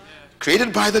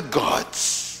created by the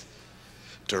gods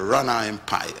to run our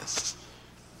empires.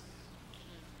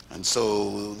 And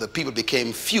so the people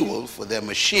became fuel for their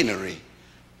machinery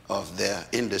of their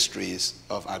industries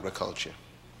of agriculture.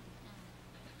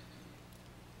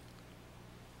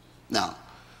 Now,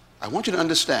 I want you to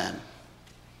understand,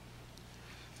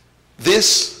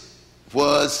 this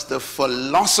was the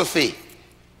philosophy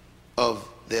of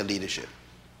their leadership.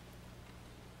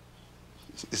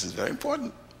 This is very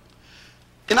important.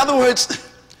 In other words,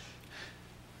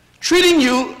 treating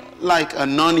you like a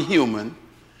non-human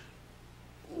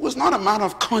was not a matter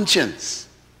of conscience.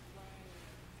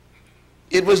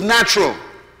 It was natural.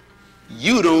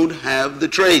 You don't have the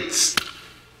traits.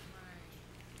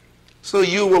 So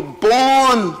you were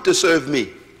born to serve me.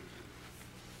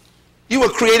 You were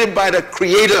created by the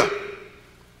Creator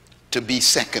to be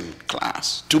second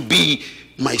class, to be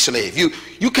my slave.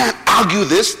 You can't argue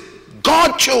this.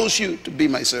 God chose you to be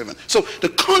my servant. So the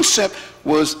concept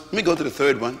was, let me go to the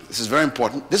third one. This is very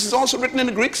important. This is also written in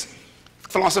the Greek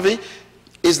philosophy,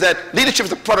 is that leadership is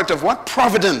the product of what?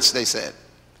 Providence, they said.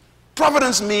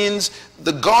 Providence means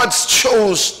the gods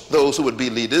chose those who would be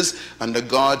leaders, and the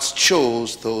gods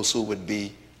chose those who would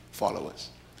be followers.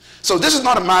 So this is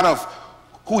not a matter of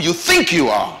who you think you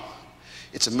are.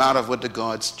 It's a matter of what the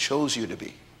gods chose you to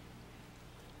be.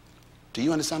 Do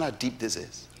you understand how deep this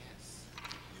is?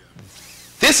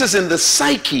 This is in the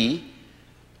psyche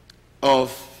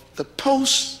of the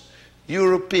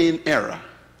post-European era,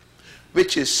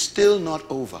 which is still not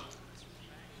over.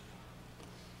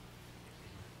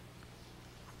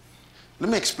 Let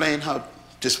me explain how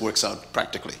this works out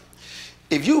practically.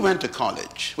 If you went to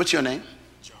college, what's your name?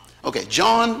 John. Okay,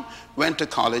 John went to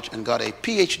college and got a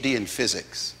PhD in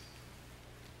physics.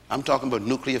 I'm talking about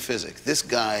nuclear physics. This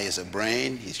guy is a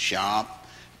brain, he's sharp.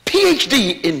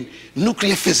 PhD in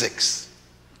nuclear physics.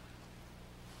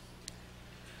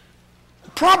 The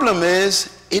problem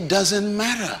is, it doesn't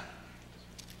matter.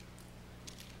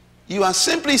 You are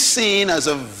simply seen as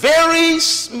a very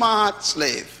smart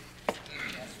slave.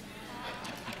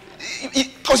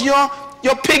 Because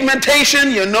your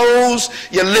pigmentation, your nose,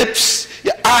 your lips,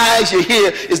 your eyes, your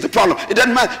hair is the problem. It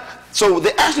doesn't matter. So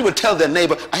they actually would tell their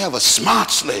neighbor, I have a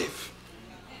smart slave.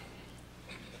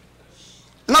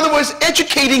 In other words,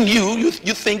 educating you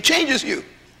think changes you.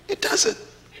 It doesn't.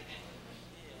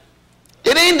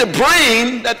 It ain't the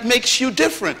brain that makes you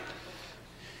different.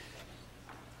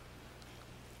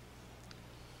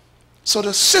 So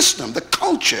the system, the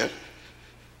culture,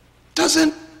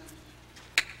 doesn't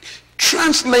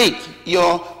translate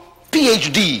your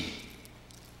PhD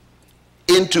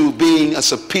into being a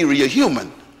superior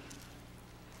human.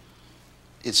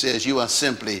 It says you are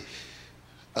simply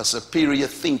a superior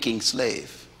thinking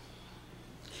slave.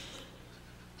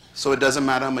 So it doesn't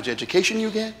matter how much education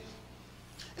you get.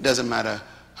 It doesn't matter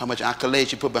how much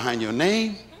accolades you put behind your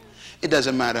name. It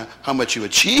doesn't matter how much you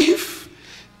achieve.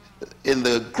 In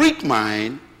the Greek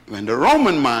mind, in the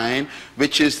Roman mind,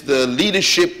 which is the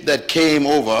leadership that came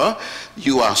over,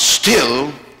 you are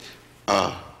still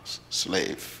a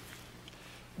slave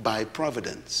by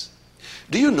providence.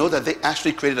 Do you know that they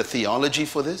actually created a theology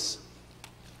for this?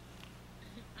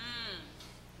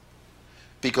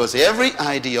 Because every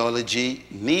ideology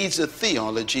needs a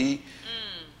theology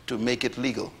to make it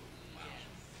legal.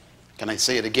 Can I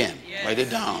say it again? Yes. Write it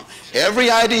down.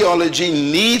 Every ideology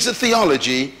needs a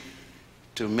theology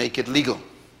to make it legal.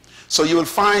 So you will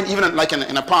find, even like in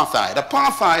apartheid,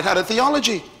 apartheid had a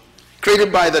theology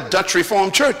created by the Dutch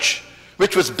Reformed Church,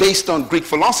 which was based on Greek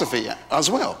philosophy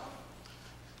as well.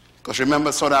 Because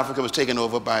remember, South Africa was taken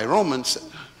over by Romans,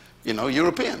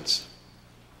 Europeans.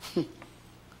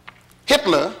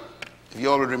 Hitler, if you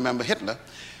all remember Hitler,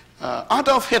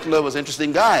 Adolf Hitler was an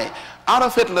interesting guy.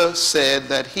 Adolf Hitler said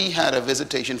that he had a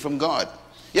visitation from God.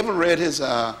 You ever read his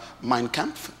Mein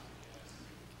Kampf?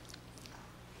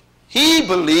 He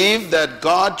believed that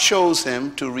God chose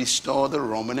him to restore the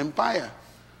Roman Empire.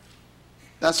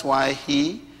 That's why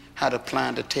he had a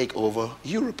plan to take over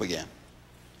Europe again.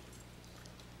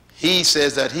 He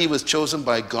says that he was chosen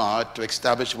by God to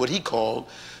establish what he called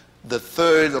the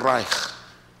Third Reich,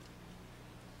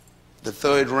 the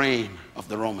third reign of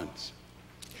the Romans.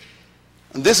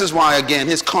 And this is why, again,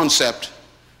 his concept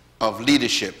of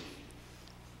leadership,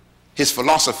 his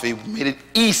philosophy made it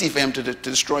easy for him to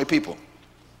destroy people.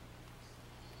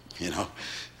 You know,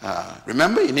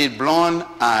 remember, you need blonde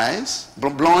eyes,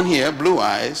 blonde hair, blue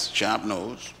eyes, sharp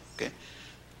nose. Okay.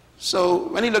 So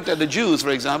when he looked at the Jews,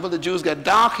 for example, the Jews got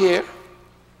dark hair,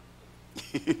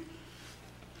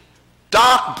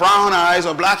 dark brown eyes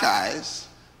or black eyes,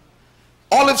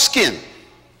 olive skin.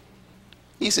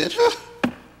 He said,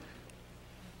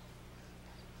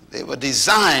 they were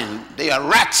designed, they are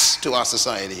rats to our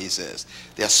society, he says.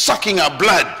 They are sucking our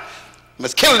blood. We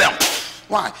must kill them.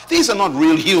 Why? These are not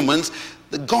real humans.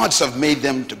 The gods have made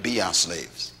them to be our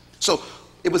slaves. So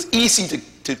it was easy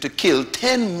to kill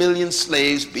 10 million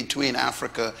slaves between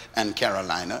Africa and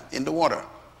Carolina in the water.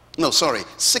 No, sorry,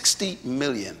 60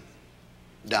 million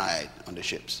died on the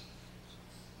ships.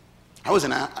 I was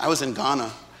in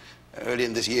Ghana early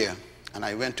in this year, and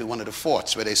I went to one of the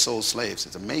forts where they sold slaves.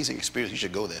 It's an amazing experience. You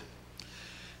should go there.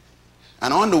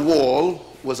 And on the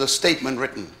wall was a statement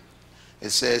written.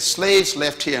 It says, slaves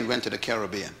left here and went to the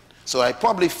Caribbean. So I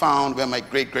probably found where my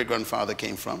great-great-grandfather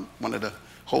came from, one of the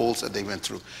holes that they went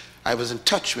through. I was in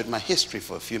touch with my history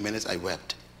for a few minutes. I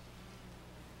wept.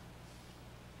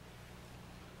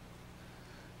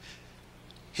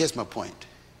 Here's my point.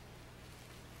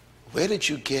 Where did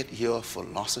you get your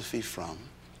philosophy from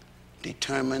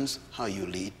determines how you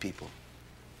lead people.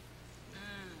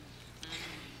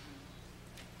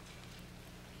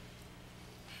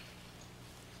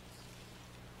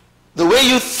 The way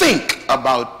you think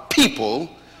about people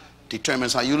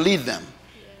determines how you lead them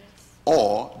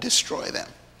or destroy them.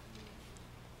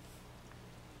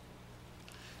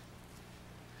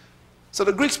 So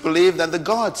the Greeks believed that the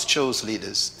gods chose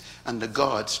leaders and the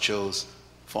gods chose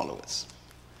followers.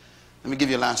 Let me give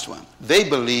you a last one. They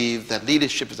believe that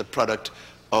leadership is a product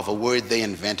of a word they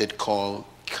invented called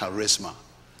charisma.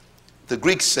 The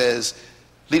Greek says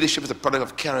leadership is a product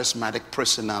of charismatic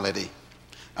personality.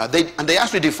 They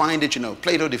actually defined it,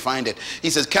 Plato defined it.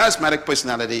 He says charismatic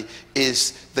personality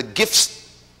is the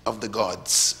gifts of the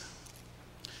gods.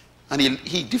 And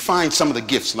he defined some of the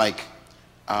gifts like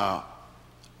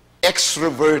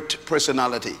extrovert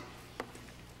personality,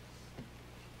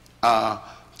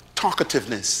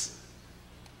 talkativeness,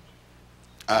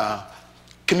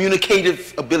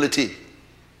 communicative ability,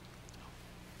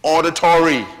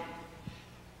 auditory.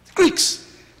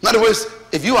 Greeks. In other words,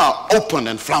 if you are open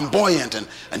and flamboyant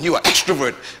and you are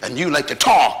extrovert and you like to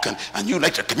talk and you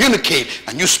like to communicate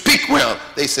and you speak well,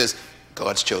 they says,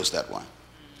 God chose that one.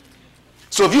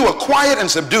 So if you were quiet and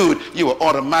subdued, you were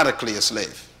automatically a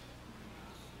slave.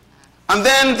 And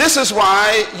then this is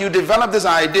why you develop this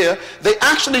idea. They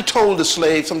actually told the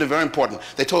slave something very important.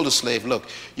 They told the slave, look,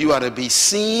 you are to be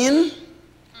seen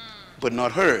but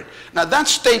not heard. Now that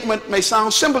statement may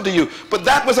sound simple to you, but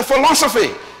that was a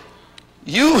philosophy.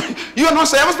 You are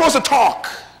not ever supposed to talk.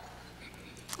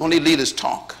 Only leaders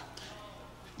talk.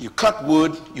 You cut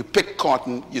wood, you pick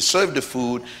cotton, you serve the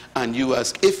food, and you,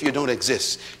 as if you don't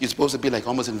exist, you're supposed to be like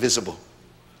almost invisible.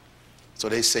 So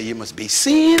they say you must be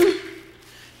seen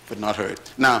but not heard.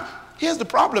 Now, here's the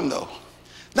problem though.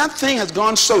 That thing has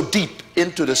gone so deep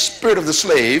into the spirit of the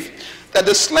slave that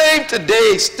the slave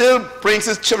today still brings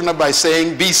his children up by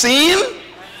saying, be seen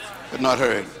but not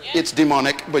heard. It's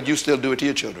demonic, but you still do it to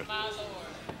your children.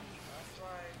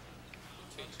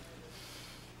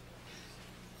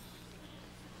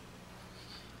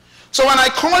 So when I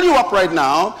call you up right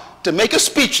now to make a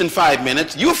speech in 5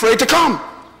 minutes, you're afraid to come.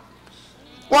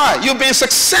 Why? You've been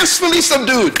successfully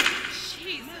subdued.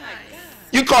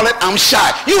 You call it, I'm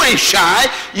shy. You ain't shy.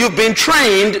 You've been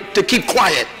trained to keep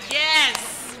quiet.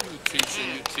 Yes. You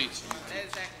teaching.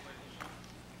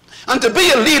 And to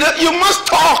be a leader, you must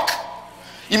talk.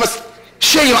 You must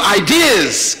share your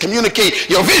ideas, communicate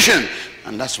your vision.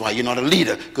 And that's why you're not a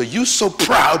leader, because you're so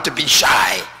proud to be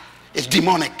shy. It's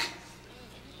demonic.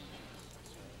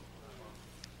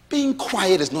 Being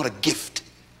quiet is not a gift.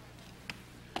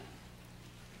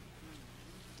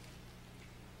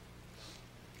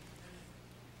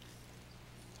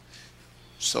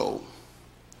 So,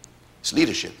 it's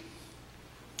leadership.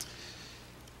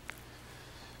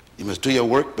 You must do your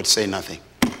work but say nothing.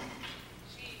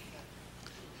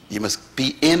 You must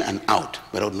be in and out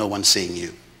without no one seeing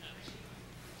you.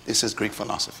 This is Greek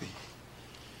philosophy.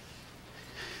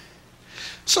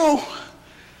 So,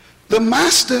 the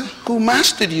master who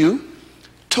mastered you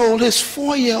told his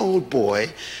 4-year-old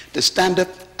boy to stand up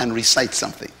and recite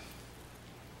something.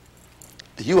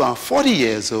 You are 40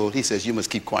 years old, he says you must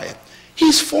keep quiet.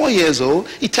 He's 4 years old,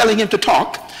 he's telling him to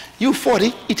talk. You 40,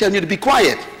 he's telling you to be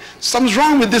quiet. Something's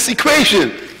wrong with this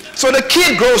equation. So the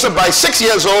kid grows up by 6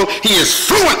 years old, he is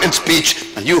fluent in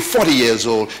speech, and you're 40 years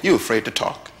old, you're afraid to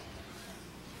talk.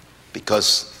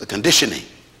 because the conditioning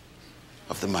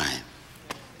of the mind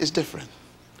is different.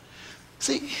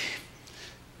 See,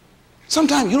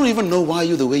 sometimes you don't even know why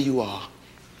you're the way you are.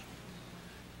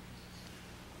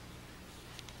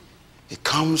 It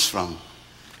comes from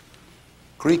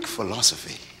Greek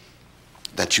philosophy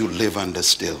that you live under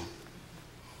still.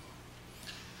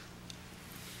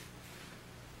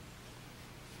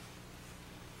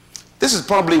 This is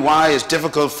probably why it's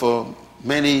difficult for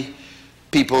many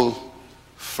people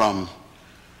from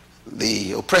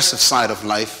the oppressive side of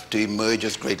life to emerge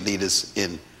as great leaders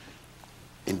in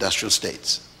industrial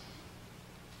states,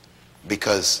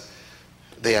 because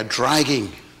they are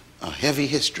dragging a heavy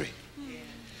history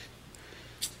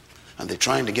and they're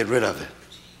trying to get rid of it.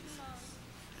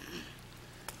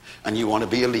 And you want to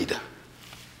be a leader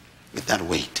with that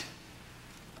weight.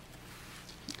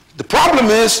 The problem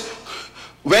is,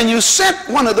 when you set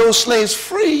one of those slaves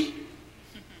free,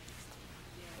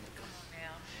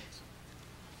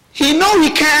 he knows he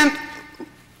can't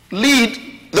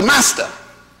lead the master.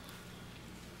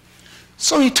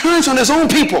 So he turns on his own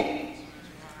people.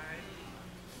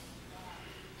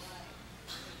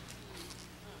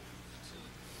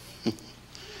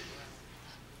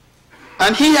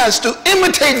 And he has to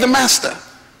imitate the master.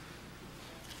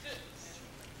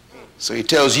 So he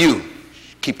tells you,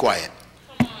 keep quiet.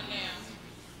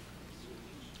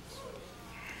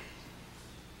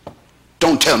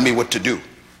 Don't tell me what to do.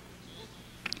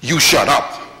 You shut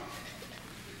up.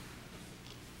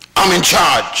 I'm in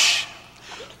charge.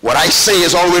 What I say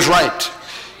is always right.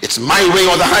 It's my way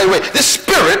or the highway. This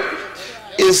spirit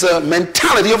is a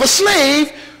mentality of a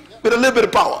slave with a little bit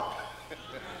of power.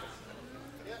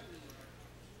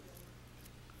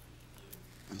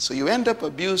 And so you end up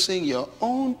abusing your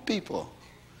own people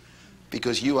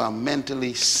because you are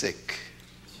mentally sick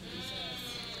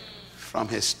from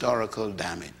historical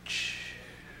damage.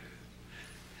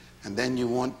 And then you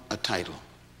want a title.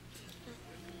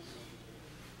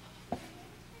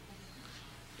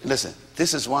 Listen,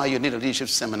 this is why you need a leadership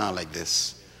seminar like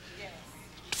this.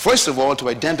 First of all, to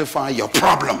identify your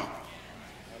problem.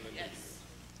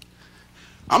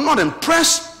 I'm not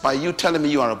impressed by you telling me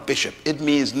you are a bishop. It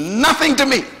means nothing to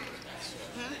me.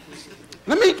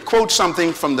 Let me quote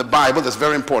something from the Bible that's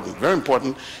very important. Very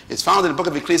important. It's found in the book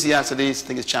of Ecclesiastes, I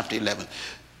think it's chapter 11.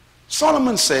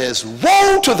 Solomon says,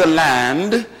 woe to the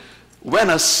land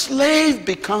when a slave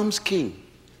becomes king.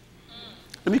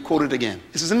 Let me quote it again.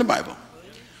 This is in the Bible.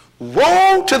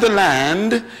 Woe to the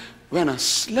land when a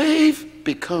slave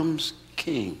becomes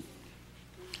king.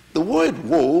 The word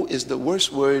woe is the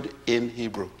worst word in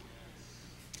Hebrew.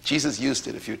 Jesus used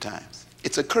it a few times.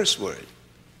 It's a curse word.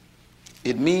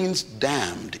 It means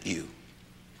damned you.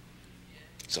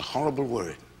 It's a horrible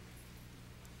word.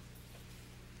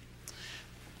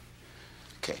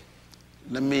 Okay,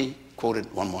 let me quote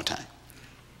it one more time.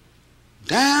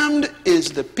 Damned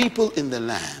is the people in the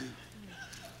land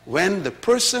when the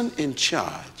person in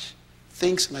charge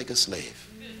thinks like a slave.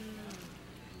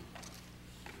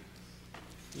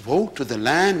 Woe to the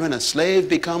land when a slave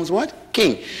becomes what?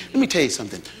 King. Let me tell you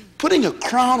something. Putting a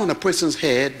crown on a person's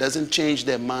head doesn't change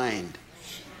their mind.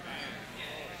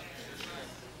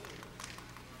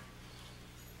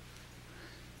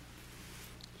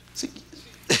 See,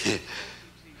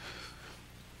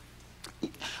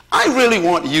 I really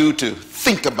want you to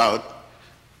think about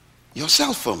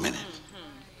yourself for a minute.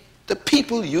 The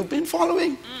people you've been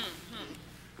following.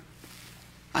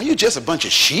 Are you just a bunch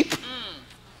of sheep?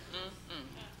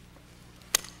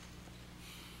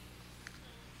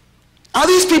 Are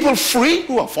these people free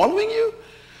who are following you?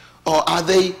 Or are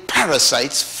they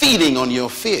parasites feeding on your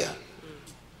fear?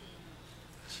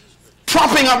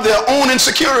 Propping up their own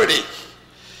insecurity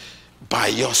by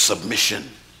your submission.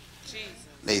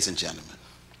 Ladies and gentlemen,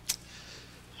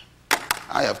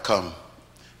 I have come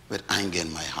with anger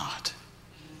in my heart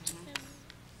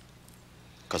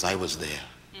because I was there.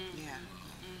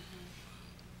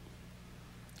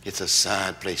 It's a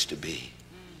sad place to be.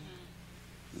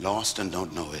 Lost and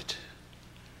don't know it.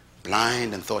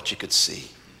 Blind and thought you could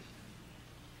see.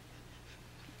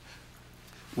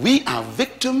 We are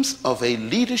victims of a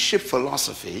leadership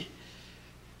philosophy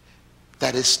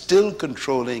that is still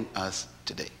controlling us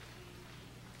today.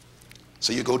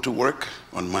 So you go to work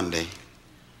on Monday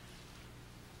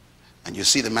and you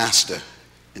see the master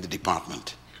in the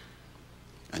department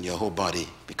and your whole body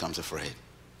becomes afraid.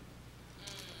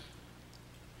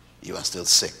 You are still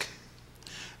sick.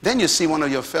 Then you see one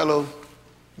of your fellow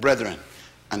brethren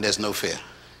and there's no fear.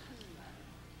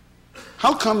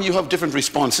 How come you have different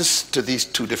responses to these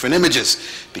two different images?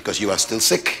 Because you are still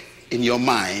sick in your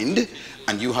mind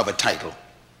and you have a title.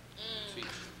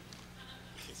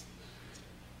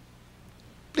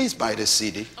 Please buy this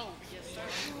CD. Oh, yes, sir.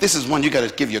 This is one you got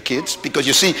to give your kids, because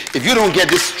you see, if you don't get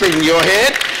this straight in your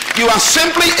head, you are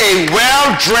simply a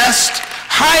well-dressed,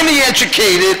 highly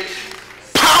educated,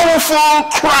 powerful,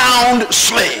 crowned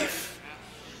slave.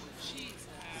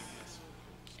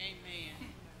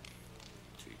 Amen.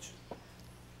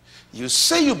 You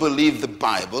say you believe the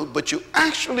Bible, but you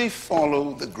actually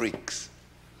follow the Greeks.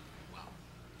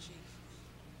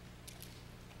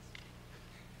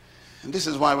 And this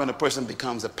is why when a person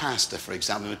becomes a pastor, for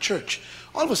example, in a church,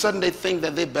 all of a sudden they think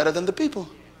that they're better than the people.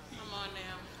 Come on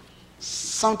now.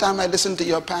 Sometimes I listen to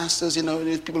your pastors, you know,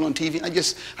 there's people on TV,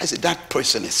 I say, that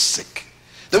person is sick.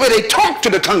 The way they talk to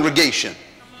the congregation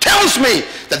tells me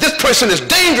that this person is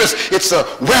dangerous. It's a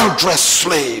well-dressed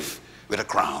slave with a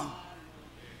crown.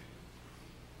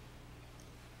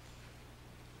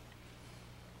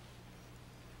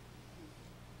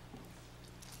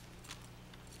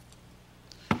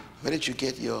 Where did you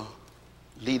get your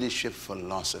leadership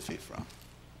philosophy from?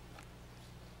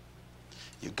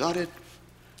 You got it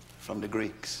from the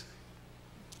Greeks,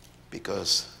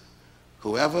 because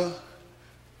whoever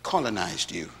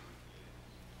colonized you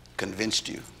convinced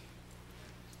you.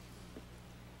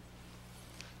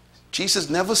 Jesus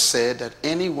never said that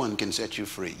anyone can set you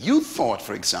free. You thought,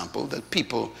 for example, that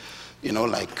people, you know,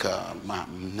 like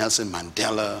Nelson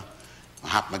Mandela,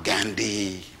 Mahatma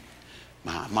Gandhi,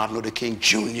 Martin Luther King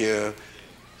Jr.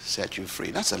 set you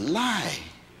free. That's a lie.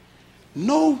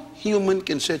 No human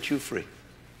can set you free.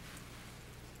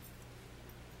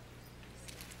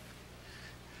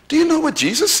 Do you know what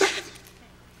Jesus said?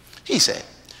 He said,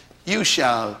 you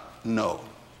shall know.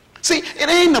 See, it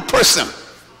ain't a person.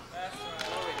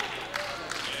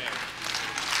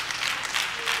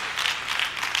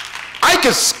 I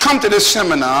could come to this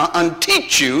seminar and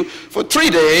teach you for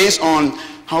 3 days on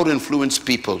how to influence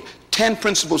people. 10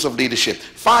 principles of leadership,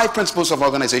 5 principles of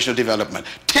organizational development,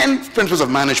 10 principles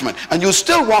of management, and you'll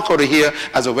still walk out of here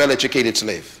as a well-educated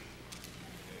slave.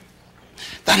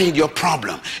 That ain't your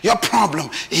problem. Your problem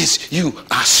is you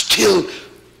are still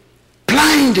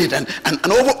blinded and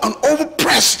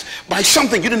overpressed by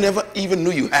something you never even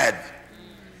knew you had.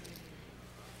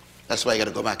 That's why you got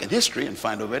to go back in history and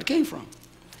find out where it came from.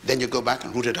 Then you go back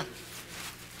and root it up.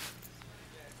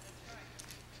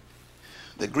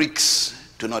 The Greeks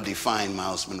do not define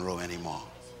Myles Munroe anymore.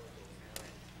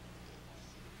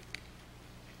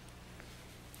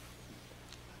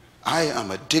 I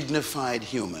am a dignified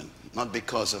human, not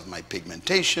because of my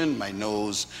pigmentation, my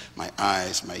nose, my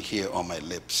eyes, my hair, or my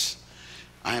lips.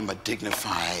 I am a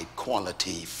dignified,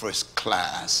 quality,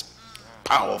 first-class,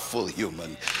 powerful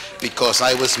human because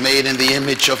I was made in the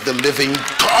image of the living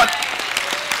God.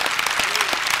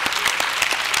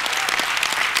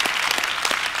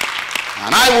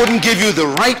 And I wouldn't give you the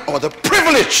right or the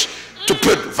privilege to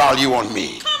put value on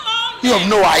me. You have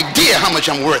no idea how much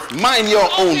I'm worth. Mind your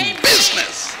own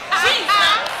business.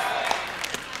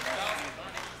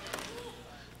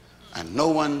 And no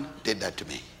one did that to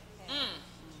me.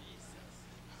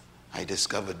 I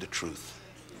discovered the truth.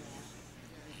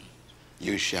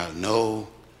 You shall know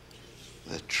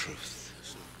the truth.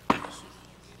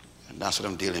 And that's what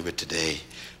I'm dealing with today.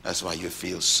 That's why you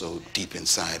feel so deep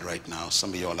inside right now.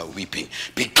 Some of y'all are weeping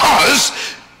because,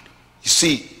 you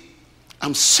see,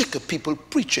 I'm sick of people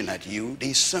preaching at you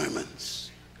these sermons.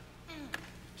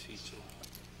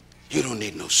 You don't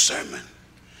need no sermon.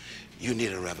 You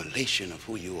need a revelation of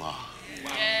who you are.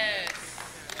 Yes.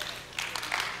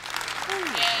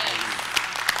 Yes.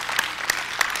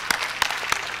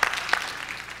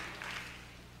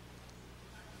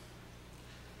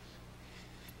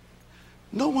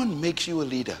 No one makes you a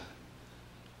leader.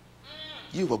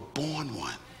 You were born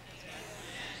one.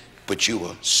 But you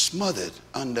were smothered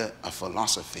under a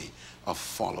philosophy of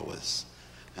followers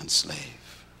and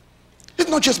slave. It's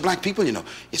not just black people, you know.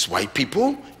 It's white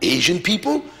people, Asian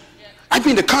people. I've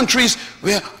been to countries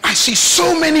where I see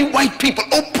so many white people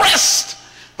oppressed.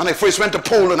 When I first went to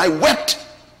Poland, I wept.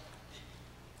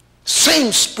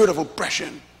 Same spirit of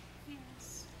oppression.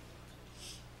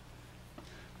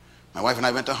 My wife and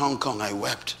I went to Hong Kong, I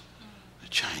wept. The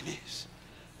Chinese.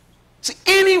 See,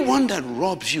 anyone that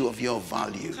robs you of your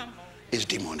value is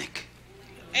demonic.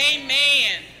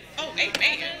 Amen. Oh,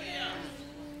 amen.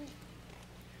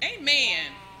 Amen.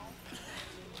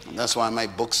 And that's why my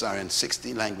books are in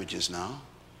 60 languages now,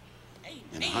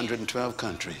 in 112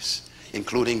 countries,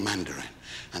 including Mandarin.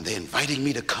 And they're inviting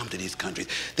me to come to these countries.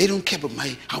 They don't care about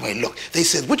how I look. They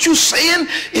said, what you're saying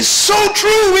is so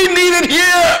true, we need it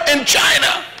here in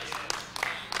China.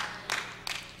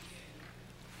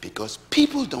 Because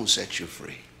people don't set you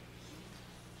free.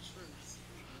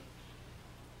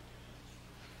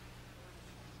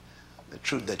 The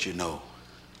truth that you know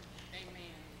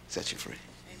set you free.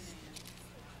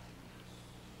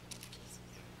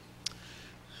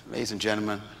 Ladies and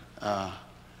gentlemen,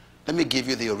 let me give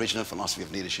you the original philosophy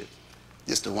of leadership.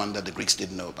 This is the one that the Greeks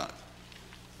didn't know about.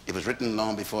 It was written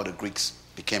long before the Greeks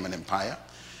became an empire.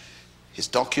 It's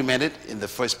documented in the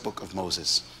first book of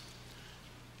Moses.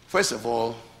 First of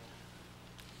all,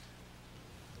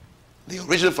 the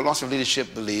original philosophy of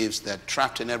leadership believes that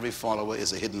trapped in every follower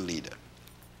is a hidden leader.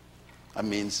 That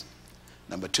means,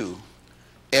 number two,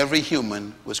 every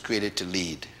human was created to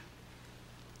lead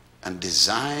and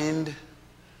designed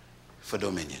for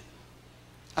dominion.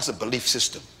 That's a belief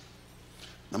system.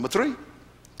 Number three,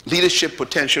 leadership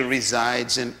potential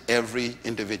resides in every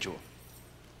individual.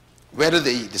 Whether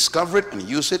they discover it and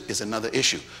use it is another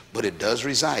issue, but it does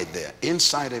reside there.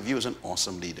 Inside of you is an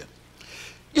awesome leader.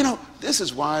 You know, this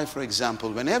is why, for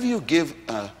example, whenever you give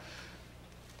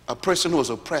a person who is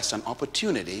oppressed an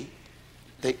opportunity,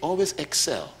 they always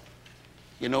excel.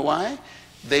 You know why?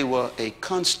 They were a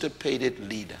constipated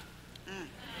leader.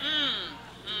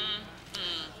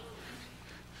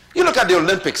 You look at the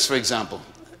Olympics, for example.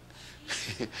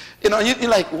 You know, you're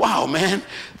like, wow, man,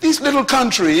 these little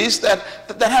countries that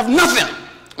have nothing,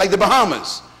 like the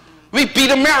Bahamas. We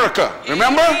beat America,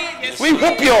 remember? We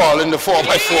whoop you all in the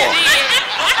 4x4.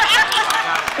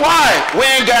 Why? We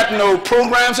ain't got no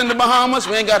programs in the Bahamas.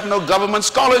 We ain't got no government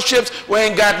scholarships. We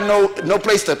ain't got no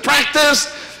place to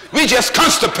practice. We just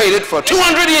constipated for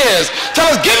 200 years. Tell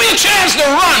us, give me a chance to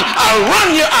run. I'll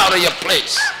run you out of your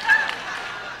place.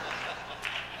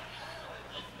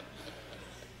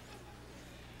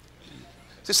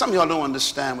 See, some of y'all don't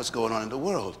understand what's going on in the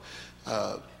world.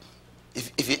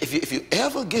 If you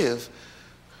ever give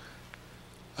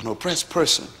an oppressed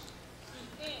person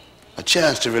a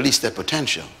chance to release their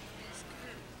potential,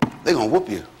 they're going to whoop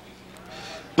you.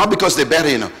 Not because they're better,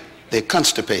 you know. They're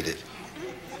constipated.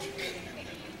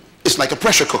 It's like a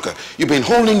pressure cooker. You've been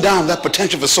holding down that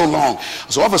potential for so long.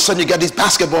 So all of a sudden you got these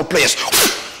basketball players,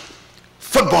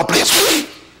 football players,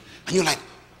 and you're like,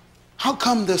 how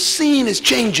come the scene is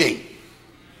changing?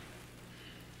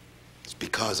 It's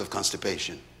because of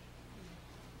constipation.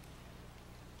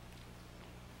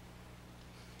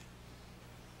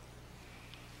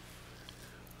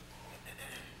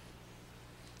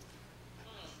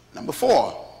 Number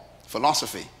four,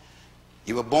 philosophy.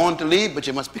 You were born to lead, but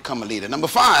you must become a leader. Number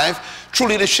five, true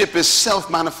leadership is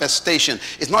self-manifestation.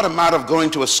 It's not a matter of going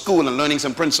to a school and learning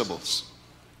some principles.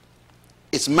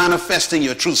 It's manifesting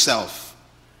your true self.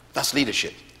 That's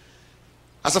leadership.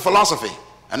 That's a philosophy.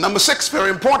 And number six,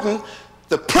 very important,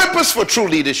 the purpose for true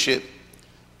leadership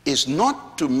is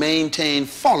not to maintain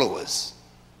followers,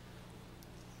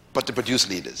 but to produce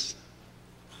leaders.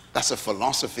 That's a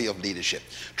philosophy of leadership.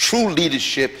 True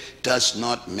leadership does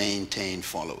not maintain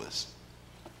followers.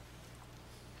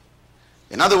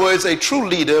 In other words, a true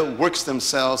leader works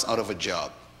themselves out of a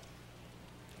job.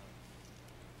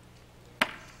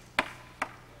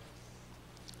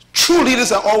 True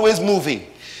leaders are always moving.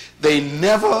 They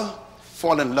never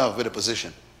fall in love with a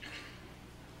position.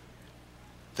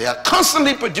 They are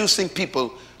constantly producing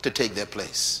people to take their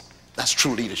place. That's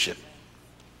true leadership.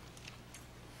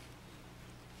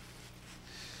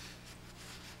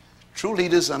 True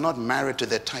leaders are not married to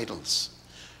their titles.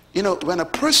 You know, when a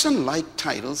person likes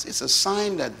titles, it's a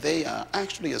sign that they are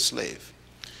actually a slave.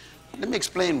 Let me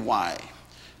explain why.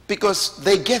 Because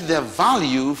they get their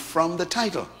value from the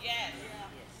title. Yes.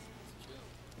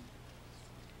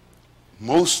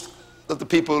 Most of the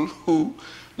people who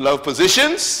love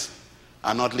positions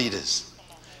are not leaders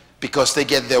because they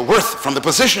get their worth from the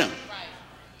position.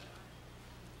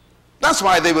 That's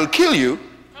why they will kill you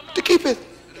to keep it.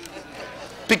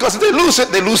 Because if they lose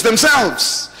it, they lose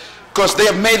themselves. Because they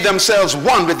have made themselves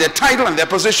one with their title and their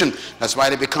position. That's why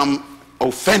they become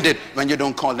offended when you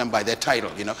don't call them by their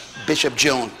title. You know, Bishop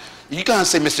Jones. You can't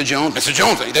say Mr. Jones. Mr.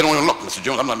 Jones. They don't even look. Mr.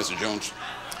 Jones. I'm not Mr. Jones.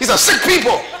 These are sick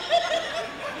people.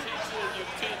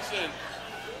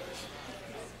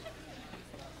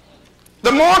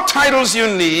 The more titles you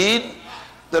need,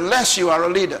 the less you are a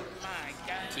leader. My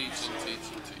God.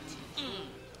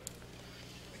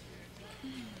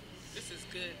 This is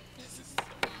good. This is so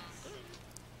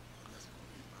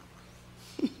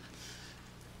good.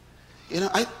 You know,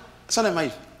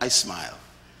 sometimes I smile.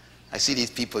 I see these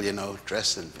people, you know,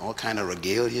 dressed in all kind of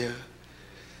regalia.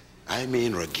 I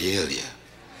mean regalia.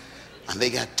 And they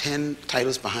got 10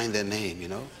 titles behind their name, you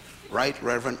know. Right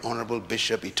Reverend, Honorable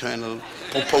Bishop, Eternal,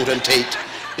 Potentate.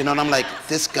 You know, and I'm like,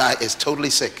 this guy is totally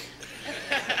sick.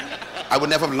 I would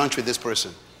never have lunch with this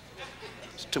person.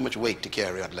 It's too much weight to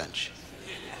carry at lunch.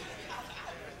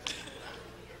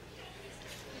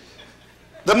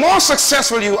 The more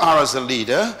successful you are as a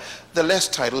leader, the less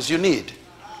titles you need.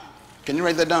 Can you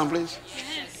write that down, please?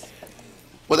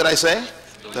 What did I say?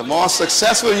 The more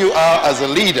successful you are as a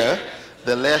leader,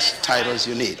 the less titles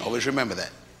you need. Always remember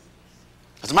that.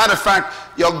 As a matter of fact,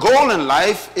 your goal in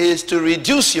life is to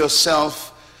reduce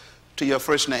yourself to your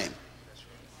first name.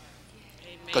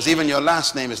 Because even your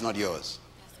last name is not yours.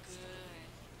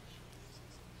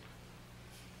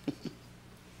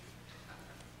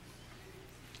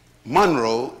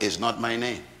 Monroe is not my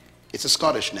name. It's a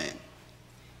Scottish name.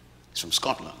 It's from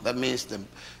Scotland. That means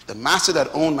the master that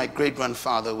owned my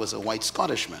great-grandfather was a white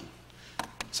Scottishman.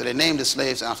 So they named the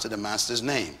slaves after the master's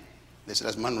name. They said,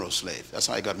 that's Monroe's slave. That's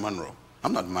how I got Monroe.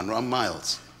 I'm not Monroe, I'm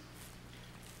Miles.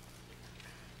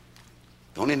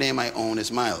 The only name I own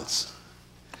is Miles.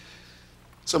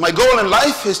 So my goal in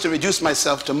life is to reduce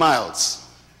myself to Miles.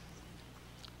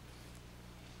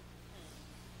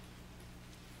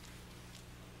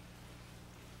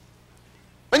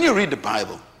 When you read the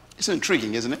Bible, it's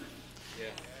intriguing, isn't it? Yeah.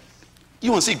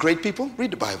 You want to see great people?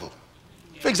 Read the Bible.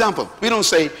 For example, we don't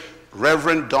say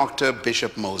Reverend Dr.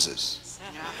 Bishop Moses.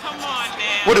 Come on,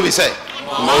 man. What do we say?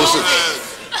 Moses.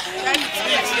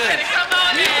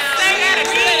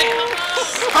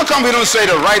 How come we don't say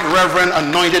the right Reverend,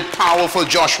 anointed, powerful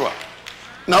Joshua?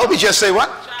 No, we just say what?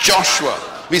 Joshua.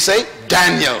 We say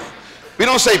Daniel. We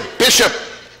don't say Bishop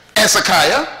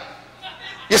Hezekiah.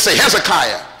 You say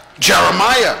Hezekiah,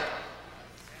 Jeremiah,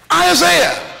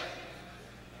 Isaiah,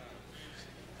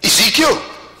 Ezekiel,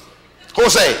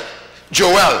 Hosea,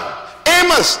 Joel,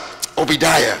 Amos,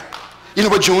 Obadiah. You know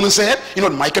what Jonah said? You know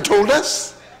what Micah told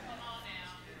us?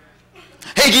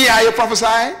 Haggai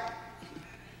prophesied.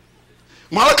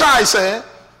 Malachi said.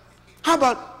 How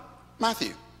about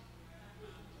Matthew?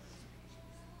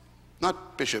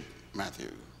 Not Bishop Matthew.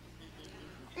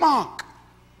 Mark.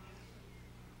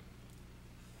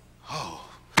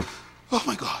 Oh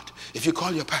my God. If you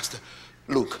call your pastor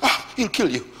Luke, he'll kill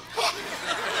you.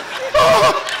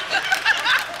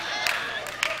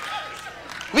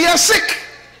 We are sick.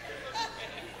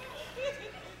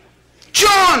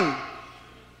 John,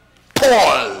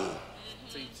 Paul,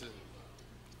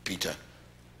 Peter,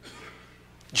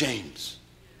 James,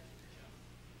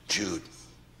 Jude.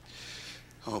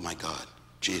 Oh my God,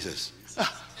 Jesus.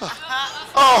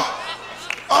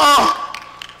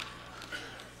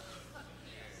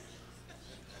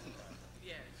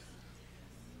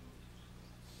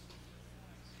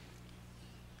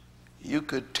 You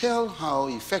could tell how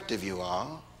effective you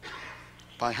are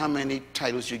by how many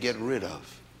titles you get rid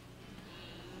of.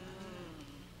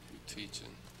 Teaching.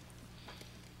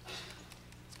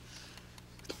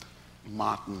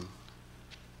 Martin,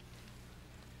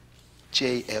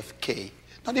 JFK,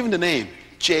 not even the name,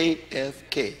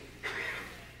 JFK.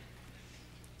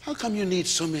 How come you need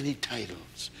so many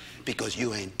titles? Because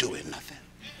you ain't doing nothing.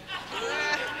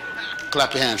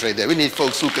 Clap your hands right there. We need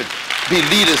folks who could be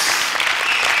leaders.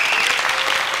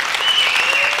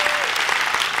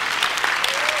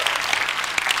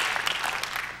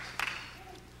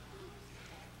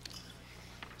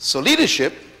 So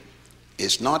leadership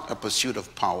is not a pursuit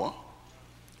of power,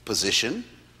 position,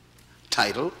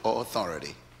 title, or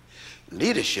authority.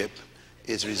 Leadership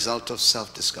is a result of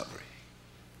self-discovery.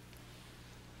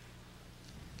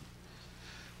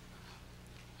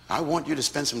 I want you to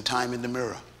spend some time in the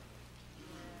mirror.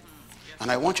 And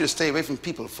I want you to stay away from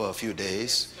people for a few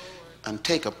days and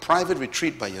take a private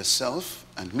retreat by yourself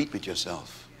and meet with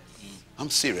yourself. I'm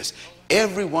serious.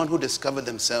 Everyone who discovered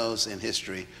themselves in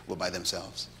history were by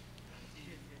themselves.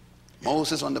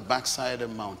 Moses on the backside of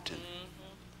the mountain.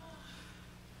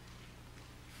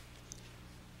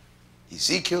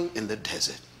 Ezekiel in the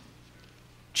desert.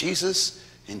 Jesus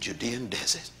in Judean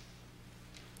desert.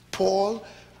 Paul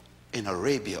in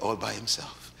Arabia all by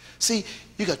himself. See,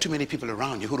 you got too many people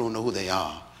around you who don't know who they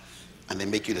are, and they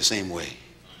make you the same way.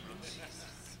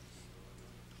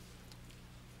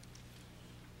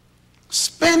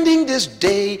 Spending this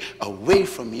day away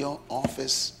from your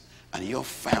office and your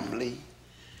family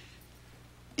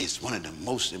is one of the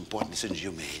most important decisions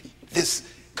you made.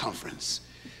 This conference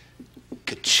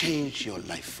could change your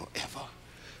life forever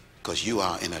because you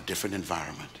are in a different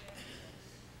environment.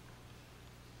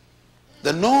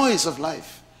 The noise of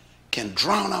life can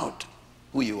drown out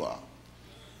who you are.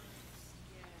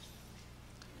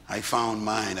 I found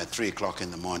mine at 3 o'clock in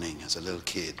the morning as a little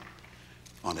kid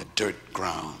on a dirt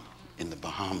ground in the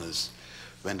Bahamas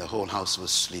when the whole house was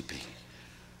sleeping.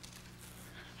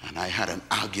 And I had an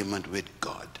argument with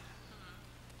God.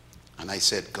 And I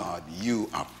said, God, you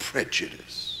are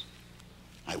prejudiced.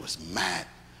 I was mad.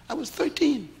 I was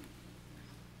 13.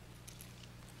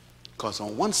 Because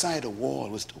on one side of the wall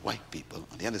was the white people,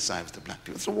 on the other side was the black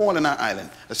people. It's a wall in our island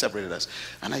that separated us.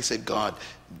 And I said, God,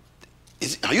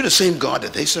 Are you the same God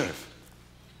that they serve?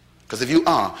 Because if you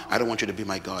are, I don't want you to be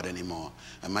my God anymore.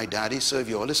 And my daddy served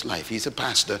you all his life. He's a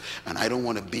pastor, and I don't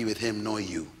want to be with him nor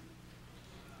you.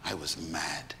 I was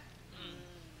mad.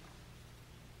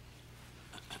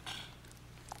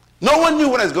 No one knew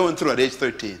what I was going through at age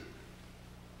 13.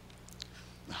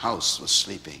 The house was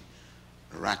sleeping.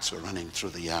 The rats were running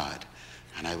through the yard,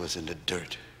 and I was in the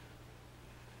dirt.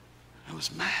 I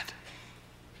was mad.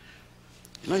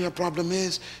 You know your problem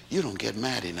is? You don't get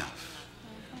mad enough.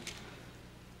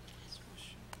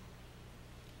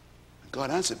 God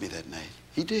answered me that night.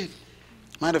 He did.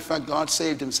 Matter of fact, God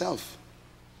saved himself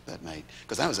that night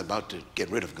because I was about to get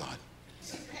rid of God.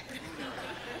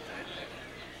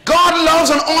 God loves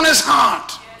an honest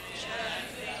heart.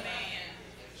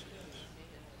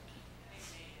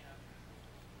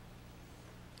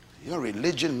 Your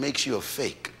religion makes you a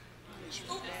fake.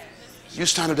 You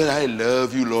stand up there, I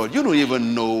love you, Lord. You don't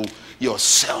even know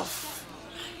yourself.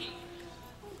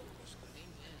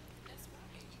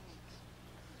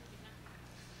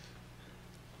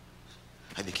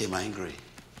 I became angry.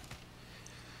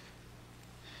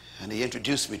 And he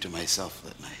introduced me to myself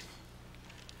that night.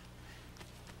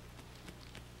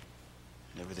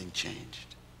 And everything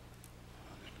changed.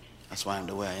 That's why I'm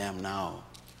the way I am now.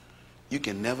 You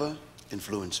can never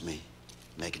influence me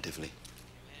negatively.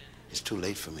 It's too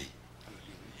late for me.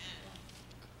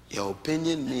 Your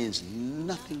opinion means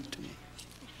nothing to me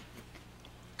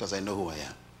because I know who I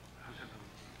am.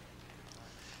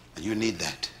 And you need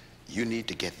that. You need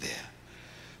to get there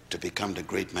to become the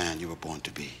great man you were born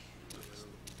to be.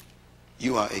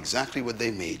 You are exactly what they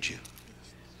made you.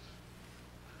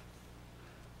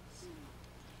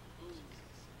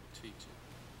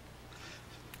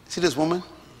 See this woman?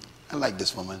 I like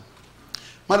this woman.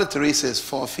 Mother Teresa is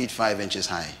 4 feet 5 inches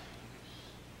high.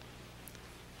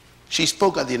 She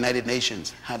spoke at the United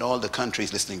Nations, had all the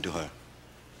countries listening to her.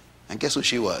 And guess who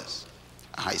she was?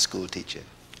 A high school teacher.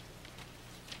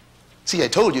 See, I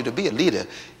told you to be a leader,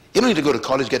 you don't need to go to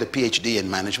college, get a PhD in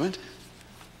management.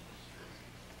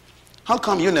 How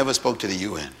come you never spoke to the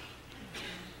UN?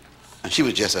 And she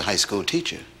was just a high school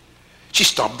teacher. She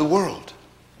stopped the world.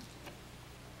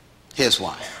 Here's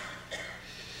why.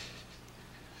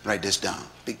 Write this down.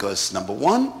 Because number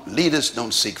one, leaders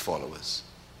don't seek followers.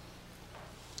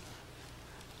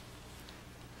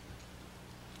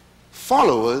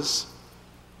 Followers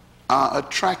are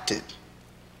attracted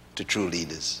to true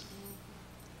leaders.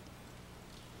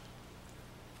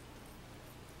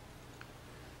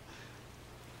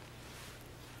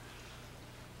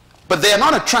 But they are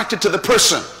not attracted to the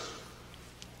person,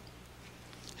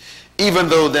 even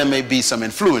though there may be some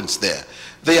influence there.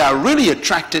 They are really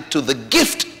attracted to the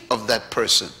gift of that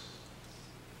person.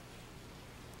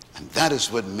 And that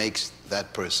is what makes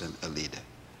that person a leader.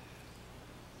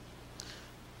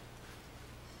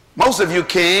 Most of you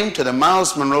came to the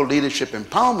Myles Munroe Leadership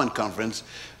Empowerment Conference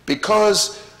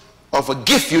because of a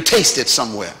gift you tasted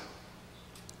somewhere.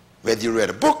 Whether you read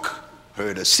a book,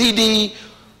 heard a CD,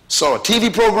 saw a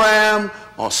TV program,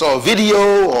 or saw a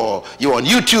video, or you were on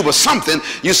YouTube or something,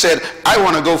 you said, I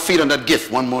want to go feed on that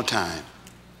gift one more time.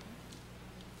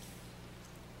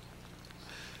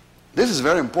 This is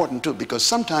very important too, because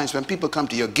sometimes when people come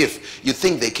to your gift, you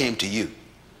think they came to you.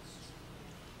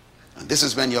 And this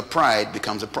is when your pride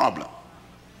becomes a problem.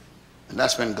 And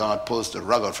that's when God pulls the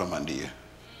rug out from under you.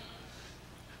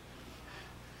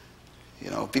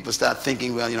 You know, people start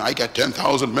thinking, well, you know, I got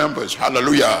 10,000 members,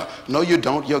 hallelujah. No, you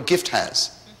don't. Your gift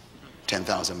has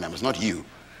 10,000 members, not you.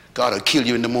 God will kill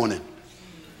you in the morning.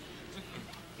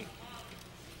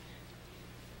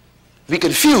 We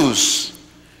confuse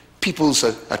people's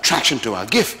attraction to our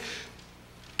gift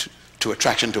to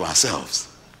attraction to ourselves.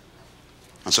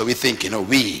 And so we think, you know,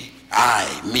 we,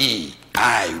 I, me,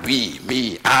 I, we,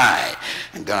 me, I.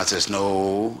 And God says,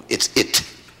 no, it's it.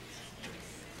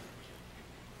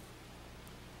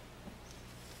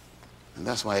 And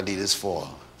that's why leaders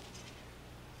fall.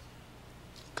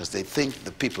 Because they think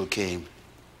the people came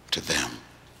to them.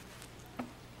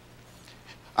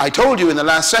 I told you in the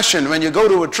last session, when you go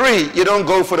to a tree, you don't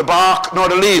go for the bark nor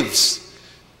the leaves.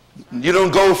 You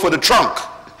don't go for the trunk.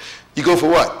 You go for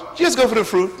what? You just go for the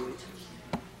fruit.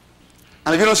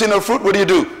 And if you don't see no fruit, what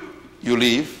do? You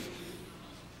leave.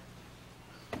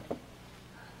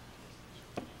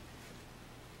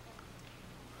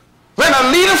 When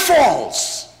a leader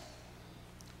falls,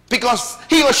 because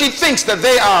he or she thinks that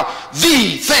they are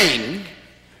the thing,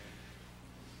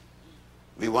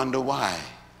 we wonder why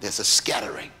there's a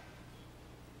scattering.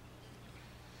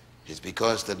 It's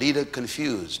because the leader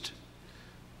confused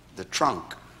the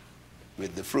trunk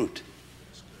with the fruit.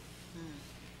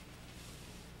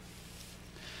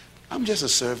 I'm just a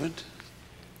servant.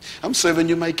 I'm serving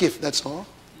you my gift, that's all.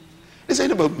 This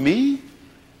ain't about me.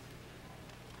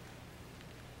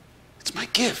 It's my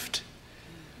gift.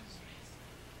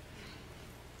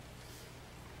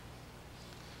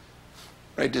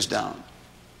 Write this down.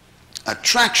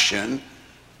 Attraction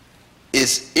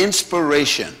is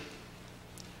inspiration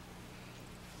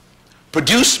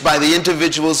produced by the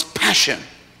individual's passion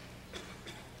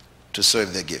to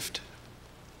serve their gift.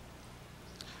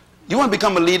 You want to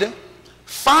become a leader?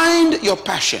 Find your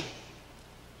passion.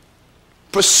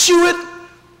 Pursue it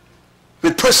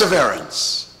with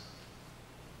perseverance.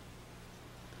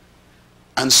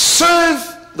 And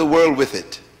serve the world with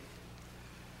it.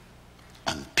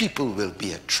 And people will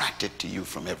be attracted to you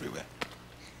from everywhere.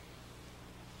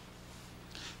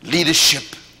 Leadership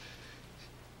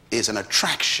is an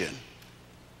attraction.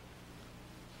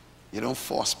 You don't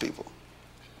force people.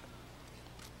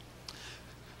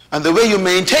 And the way you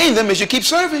maintain them is you keep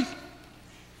serving.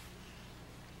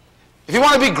 If you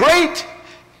want to be great,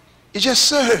 you just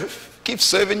serve. Keep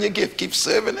serving your gift. Keep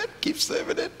serving it. Keep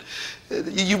serving it.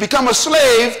 You become a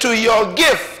slave to your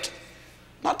gift,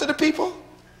 not to the people.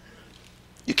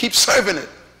 You keep serving it.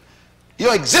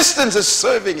 Your existence is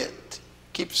serving it.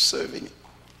 Keep serving it.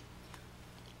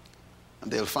 And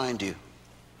they'll find you.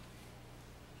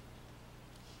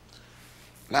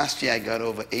 Last year I got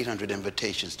over 800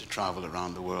 invitations to travel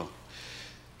around the world.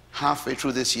 Halfway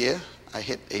through this year, I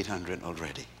hit 800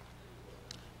 already.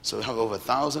 So I have over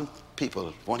 1,000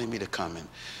 people wanting me to come in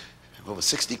over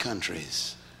 60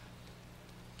 countries.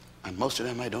 And most of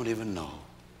them I don't even know.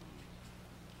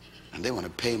 And they want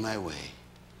to pay my way.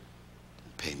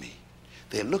 Pay me.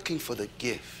 They're looking for the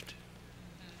gift.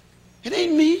 It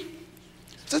ain't me.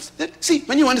 See,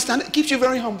 when you understand it, it keeps you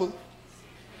very humble.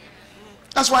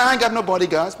 That's why I ain't got no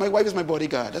bodyguards. My wife is my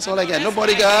bodyguard. That's all I got. No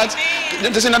bodyguards.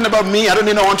 This ain't nothing about me. I don't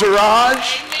need no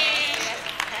entourage.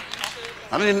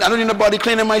 I don't need nobody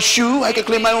cleaning my shoe. I can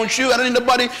clean my own shoe. I don't need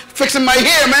nobody fixing my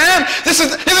hair, man. This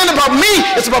ain't about me.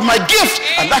 It's about my gift.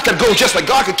 And that could go just like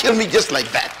God could kill me just like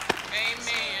that.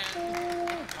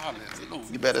 Amen.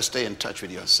 You better stay in touch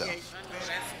with yourself.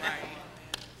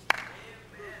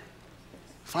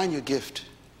 Find your gift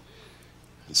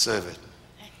and serve it.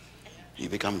 You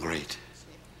become great.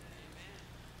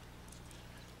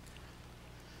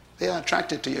 They are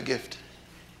attracted to your gift.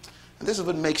 And this is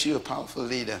what makes you a powerful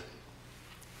leader.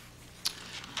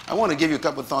 I want to give you a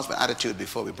couple of thoughts about attitude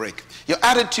before we break. Your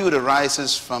attitude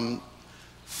arises from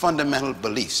fundamental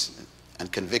beliefs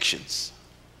and convictions.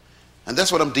 And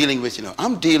that's what I'm dealing with, you know.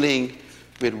 I'm dealing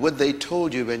with what they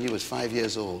told you when you was 5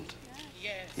 years old.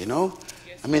 Yes. You know?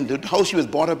 I mean, the house you was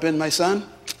brought up in, my son,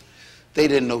 they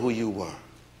didn't know who you were.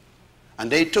 And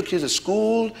they took you to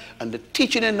school, and the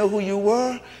teacher didn't know who you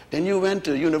were. Then you went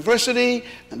to university,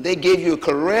 and they gave you a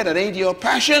career that ain't your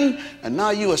passion, and now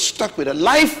you are stuck with a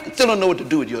life and still don't know what to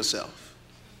do with yourself.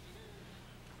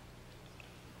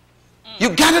 You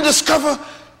got to discover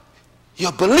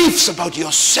your beliefs about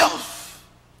yourself.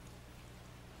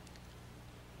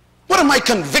 What are my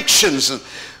convictions?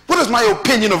 What is my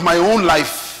opinion of my own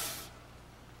life?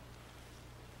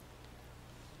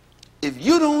 If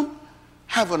you don't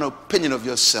have an opinion of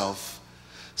yourself,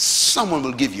 someone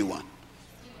will give you one.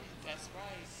 That's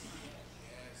right.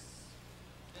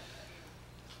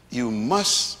 You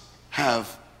must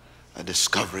have a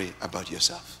discovery about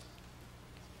yourself.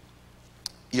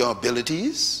 Your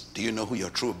abilities, do you know who your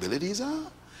true abilities are?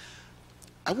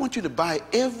 I want you to buy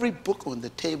every book on the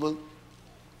table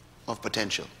of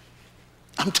potential.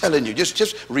 I'm telling you,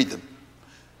 just read them.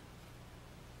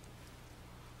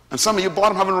 And some of you bought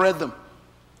them, haven't read them.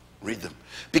 Read them.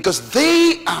 Because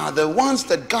they are the ones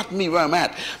that got me where I'm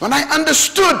at. When I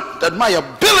understood that my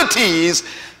abilities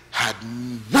had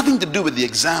nothing to do with the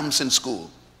exams in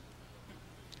school,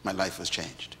 my life was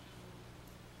changed.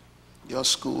 Your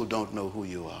school don't know who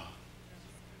you are.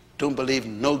 Don't believe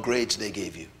no grades they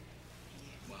gave you.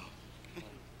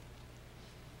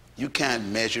 You can't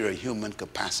measure a human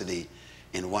capacity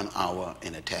in 1 hour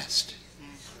in a test.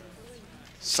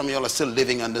 Some of y'all are still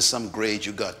living under some grade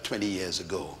you got 20 years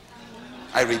ago.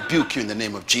 I rebuke you in the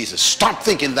name of Jesus. Stop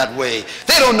thinking that way.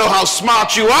 They don't know how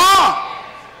smart you are.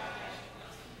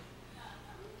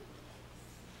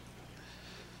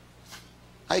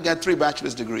 I got 3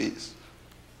 bachelor's degrees,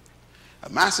 a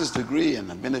master's degree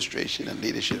in administration and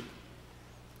leadership.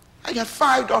 I got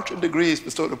 5 doctorate degrees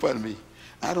bestowed upon me.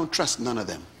 I don't trust none of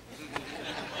them.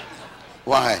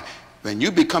 Why? When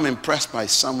you become impressed by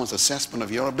someone's assessment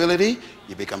of your ability,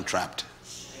 you become trapped.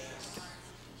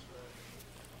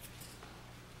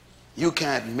 You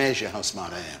can't measure how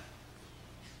smart I am.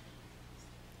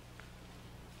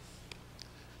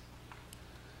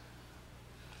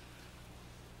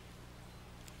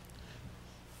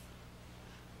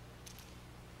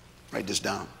 Write this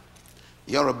down.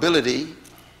 Your ability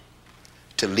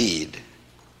to lead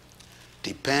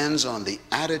depends on the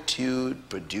attitude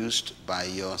produced by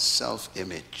your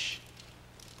self-image,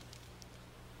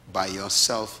 by your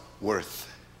self-worth,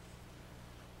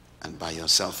 and by your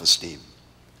self-esteem.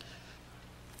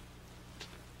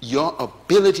 Your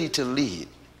ability to lead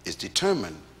is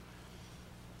determined,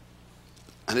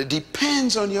 and it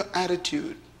depends on your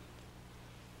attitude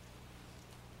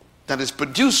that is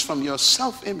produced from your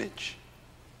self-image,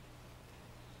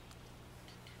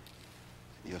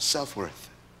 your self-worth,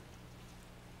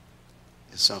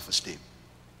 your self-esteem.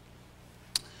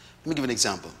 Let me give an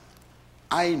example.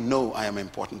 I know I am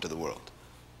important to the world.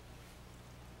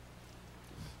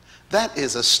 That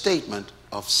is a statement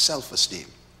of self-esteem.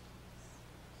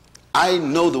 I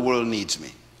know the world needs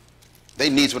me. They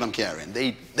need what I'm carrying.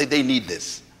 They need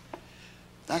this.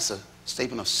 That's a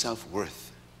statement of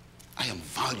self-worth. I am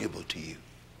valuable to you.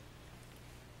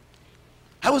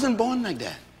 I wasn't born like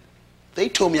that. They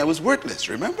told me I was worthless,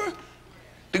 remember?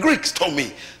 The Greeks told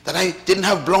me that I didn't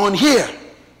have blonde hair.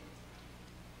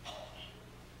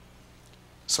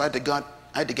 So I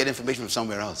had to get information from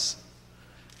somewhere else.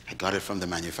 I got it from the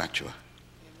manufacturer.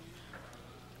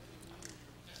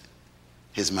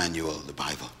 His manual, the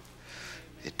Bible.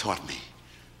 It taught me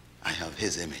I have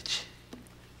his image.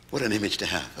 What an image to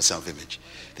have, a self-image.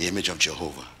 The image of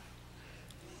Jehovah.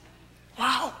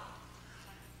 Wow.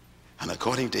 And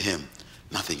according to him,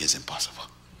 nothing is impossible.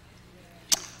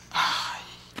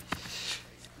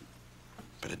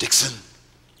 Brother Dixon,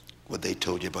 what they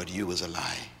told you about you was a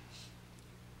lie.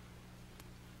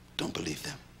 Don't believe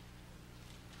them.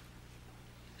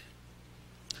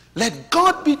 Let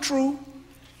God be true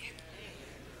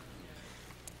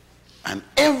and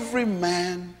every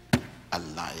man a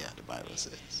liar, the Bible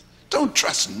says. Don't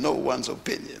trust no one's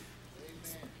opinion.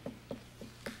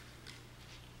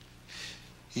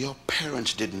 Your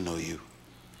parents didn't know you.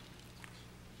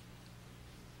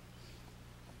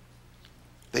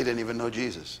 They didn't even know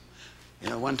Jesus. You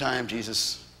know, one time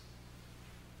Jesus,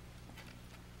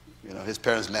 his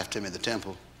parents left him in the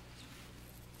temple.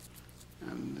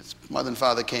 And his mother and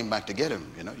father came back to get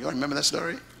him. You all remember that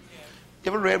story? You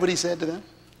ever read what he said to them?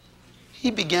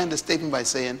 He began the statement by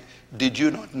saying, did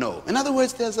you not know? In other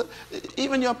words,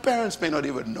 even your parents may not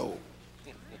even know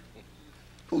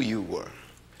who you were.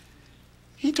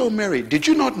 He told Mary, did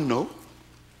you not know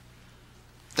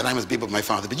that I must be with my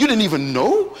father? But you didn't even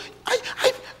know?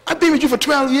 I've been with you for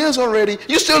 12 years already.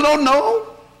 You still don't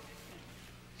know?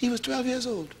 He was 12 years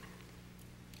old.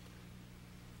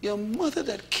 Your mother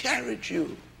that carried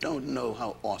you don't know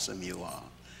how awesome you are.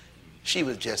 She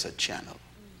was just a channel.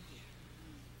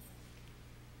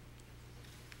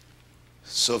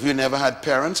 So if you never had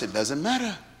parents, it doesn't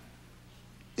matter.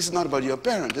 It's not about your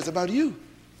parents, it's about you.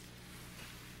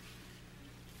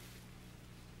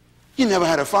 You never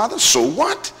had a father, so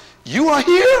what? You are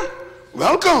here?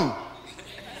 Welcome.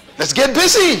 Let's get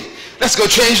busy. Let's go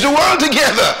change the world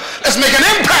together. Let's make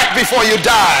an impact before you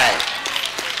die.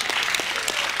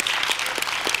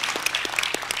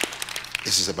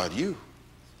 This is about you.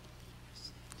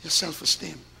 Your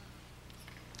self-esteem.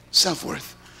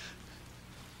 Self-worth.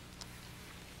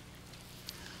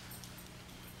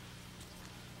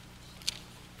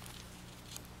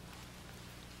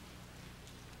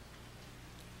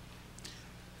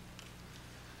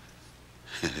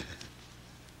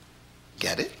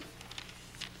 Get it?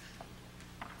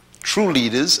 True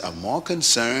leaders are more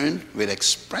concerned with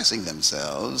expressing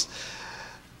themselves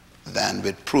than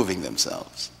with proving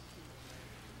themselves.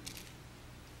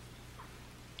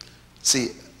 See,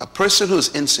 a person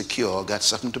who's insecure got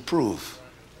something to prove.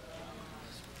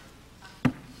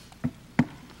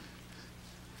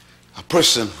 A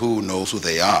person who knows who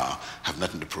they are have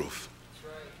nothing to prove.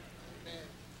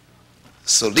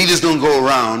 So leaders don't go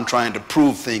around trying to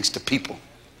prove things to people.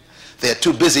 They're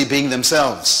too busy being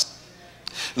themselves.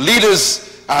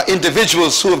 Leaders are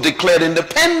individuals who have declared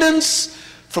independence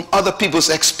from other people's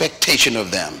expectation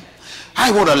of them. I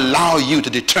won't allow you to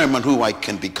determine who I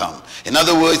can become. In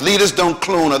other words, leaders don't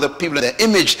clone other people in their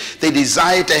image. They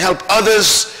desire to help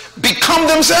others become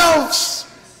themselves.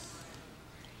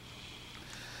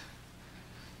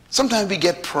 Sometimes we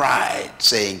get pride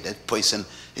saying that person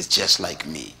is just like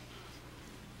me.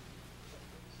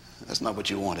 That's not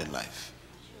what you want in life.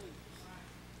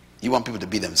 You want people to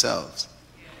be themselves.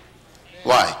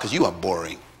 Why? Because you are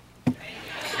boring.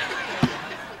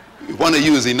 One of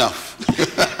you is enough.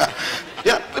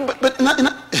 Yeah, but not.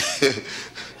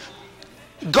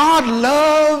 God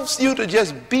loves you to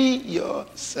just be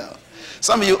yourself.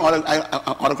 Some of you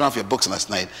autographed your books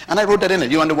last night, and I wrote that in it.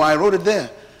 You wonder why I wrote it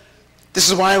there? This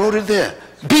is why I wrote it there.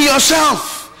 Be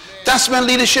yourself. That's when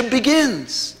leadership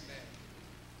begins.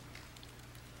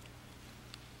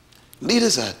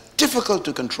 Leaders are difficult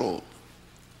to control.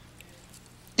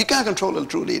 You can't control a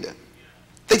true leader.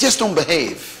 They just don't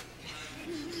behave.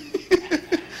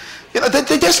 You know,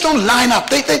 they just don't line up.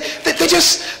 They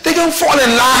don't fall in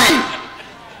line.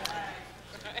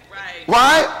 Right.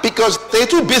 Why? Because they're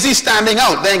too busy standing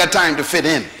out. They ain't got time to fit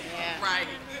in. Yeah. Right.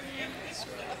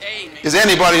 Amen. Is there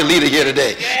anybody a leader here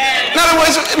today? Yeah. In other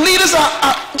words, leaders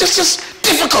are just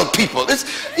difficult people. It's,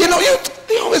 you know, you're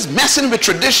always messing with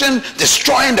tradition,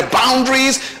 destroying the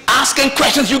boundaries, asking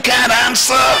questions you can't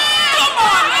answer. Come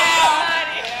on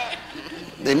now.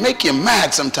 They make you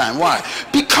mad sometimes. Why?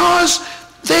 Because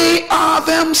they are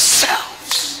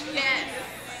themselves. Yes.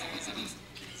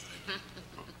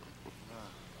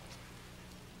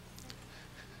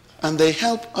 And they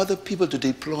help other people to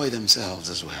deploy themselves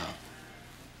as well.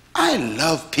 I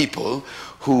love people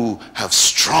who have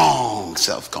strong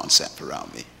self-concept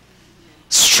around me.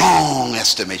 Strong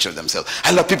estimation of themselves.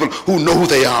 I love people who know who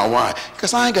they are. Why?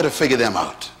 Because I ain't got to figure them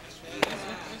out.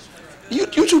 You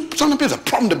two, some people are a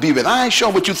problem to be with. I ain't sure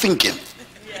what you're thinking.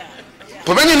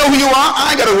 But when you know who you are, I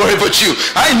ain't got to worry about you.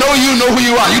 I know who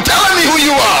you are. You telling me who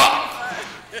you are.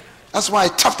 That's why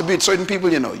it's tough to be with certain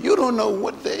people, you know. You don't know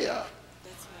what they are.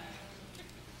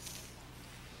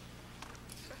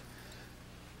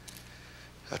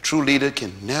 A true leader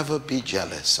can never be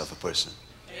jealous of a person.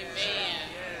 Amen.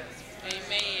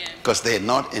 Amen. Because they're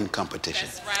not in competition.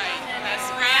 That's right. That's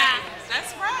right.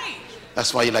 That's right.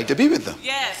 That's why you like to be with them.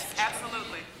 Yes,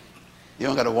 absolutely. You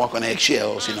don't got to walk on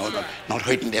eggshells, you know, not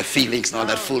hurting their feelings and all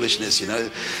that foolishness, you know.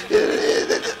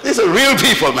 These are real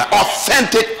people, man.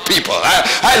 Authentic people.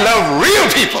 I love real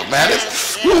people, man. I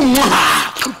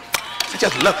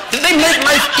just love. They make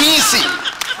life easy.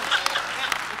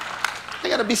 I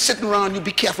got to be sitting around you.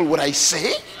 Be careful what I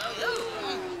say.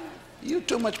 You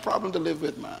too much problem to live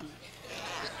with, man.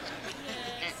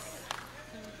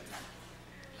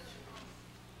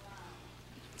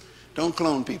 Don't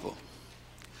clone people.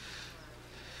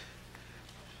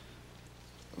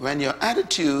 When your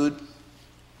attitude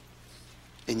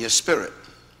in your spirit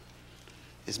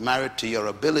is married to your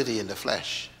ability in the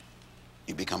flesh,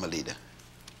 you become a leader.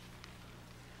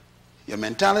 Your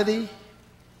mentality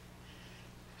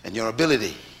and your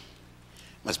ability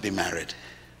must be married.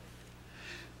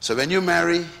 So when you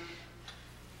marry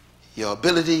your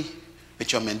ability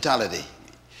with your mentality,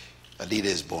 a leader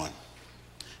is born.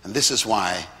 And this is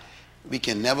why we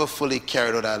can never fully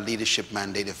carry out our leadership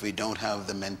mandate if we don't have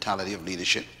the mentality of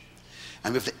leadership.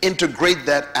 And we have to integrate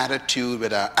that attitude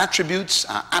with our attributes,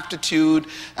 our aptitude,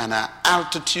 and our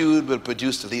altitude will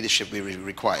produce the leadership we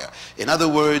require. In other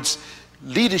words,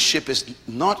 leadership is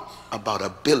not about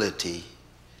ability.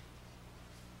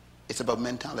 It's about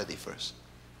mentality first.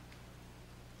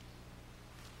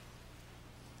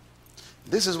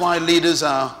 This is why leaders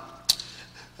are,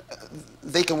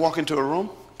 they can walk into a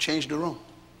room, change the room.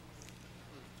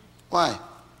 Why?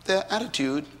 Their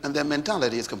attitude and their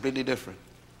mentality is completely different.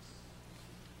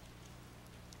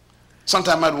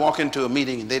 Sometimes I'd walk into a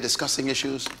meeting and they're discussing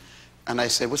issues, and I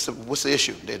say, what's the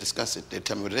issue? They discuss it. They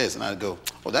tell me what it is, and I'd go,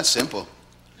 oh, that's simple.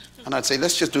 And I'd say,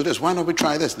 let's just do this. Why don't we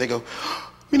try this? And they go,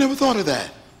 we never thought of that.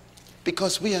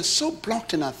 Because we are so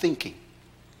blocked in our thinking.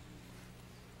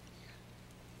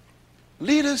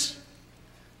 Leaders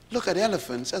look at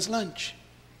elephants as lunch.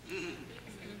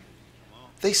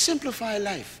 They simplify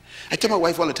life. I tell my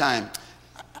wife all the time,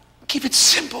 keep it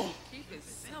simple. Keep it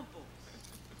simple.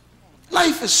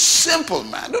 Life is simple,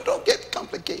 man. Don't get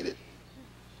complicated.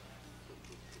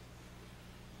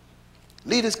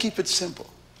 Leaders keep it simple.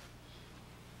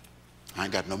 I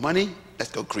ain't got no money. Let's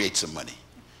go create some money.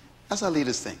 That's how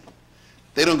leaders think.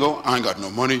 They don't go, I ain't got no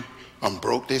money. I'm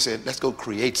broke. They say, let's go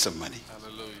create some money.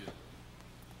 Hallelujah.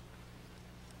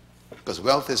 Because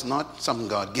wealth is not something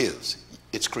God gives.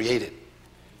 It's created.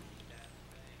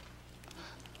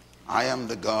 I am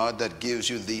the God that gives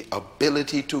you the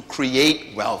ability to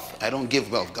create wealth. I don't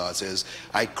give wealth, God says.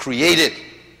 I create it.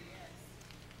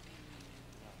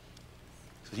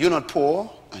 So you're not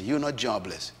poor and you're not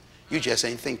jobless. You just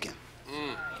ain't thinking.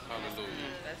 Hallelujah.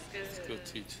 That's good. That's good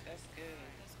teaching. That's good.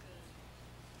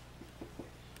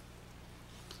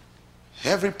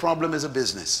 Every problem is a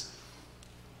business.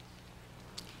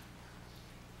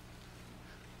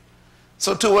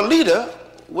 So to a leader,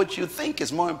 what you think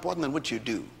is more important than what you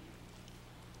do.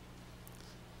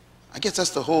 I guess that's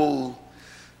the whole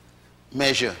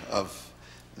measure of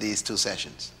these two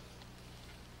sessions.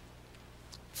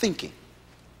 Thinking.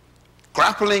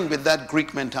 Grappling with that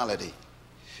Greek mentality.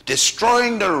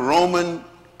 Destroying the Roman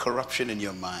corruption in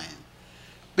your mind.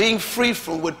 Being free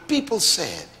from what people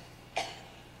said.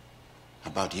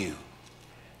 about you.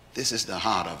 This is the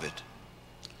heart of it.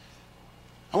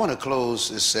 I want to close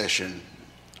this session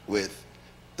with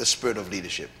the spirit of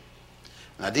leadership.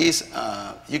 Now these,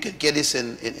 you can get this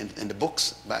in the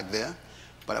books back there,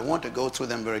 but I want to go through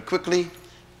them very quickly,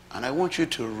 and I want you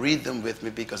to read them with me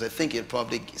because I think it'll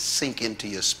probably sink into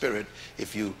your spirit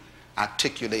if you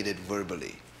articulate it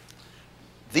verbally.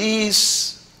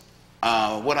 These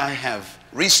are what I have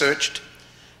researched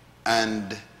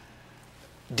and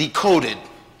decoded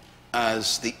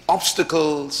as the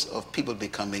obstacles of people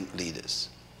becoming leaders.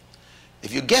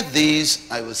 If you get these,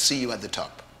 I will see you at the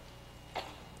top.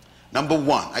 Number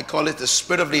one, I call it the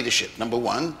spirit of leadership. Number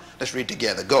one, let's read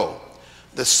together. Go.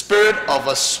 The spirit of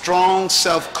a strong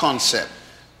self-concept,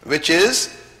 which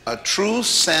is a true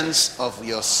sense of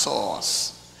your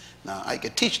source. Now, I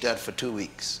could teach that for 2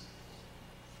 weeks.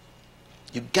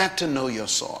 You got to know your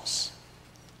source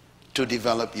to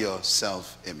develop your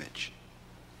self-image.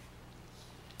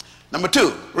 Number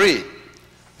two, read.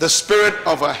 The spirit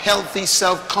of a healthy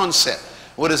self-concept.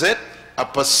 What is it? A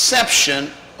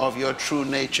perception of your true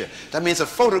nature. That means a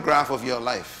photograph of your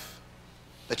life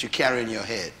that you carry in your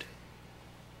head.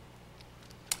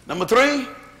 Number three,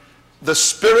 the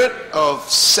spirit of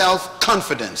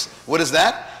self-confidence. What is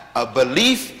that? A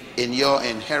belief in your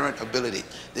inherent ability.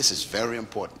 This is very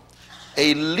important.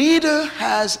 A leader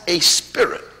has a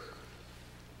spirit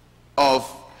of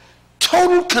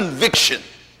total conviction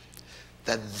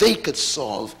that they could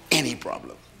solve any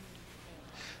problem.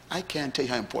 I can't tell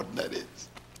you how important that is.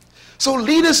 So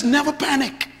leaders never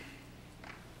panic.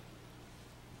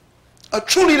 A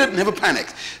true leader never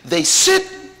panics. They sit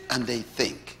and they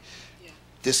think,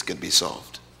 this could be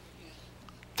solved.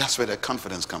 That's where their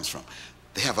confidence comes from.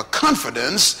 They have a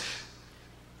confidence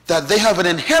that they have an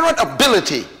inherent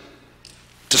ability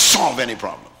to solve any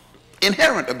problem.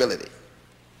 Inherent ability.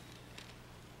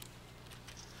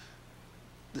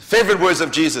 The favorite words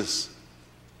of Jesus: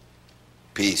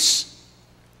 peace,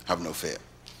 have no fear.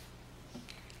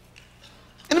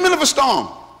 In the middle of a storm,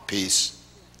 peace,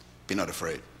 be not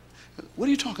afraid. What are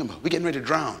you talking about? We're getting ready to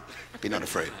drown. Be not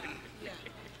afraid.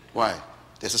 Why?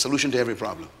 There's a solution to every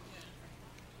problem.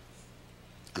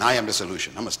 And I am the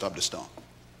solution. I'm going to stop the storm.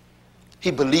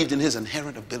 He believed in his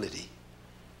inherent ability.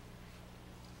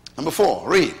 Number four,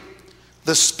 read.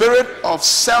 The spirit of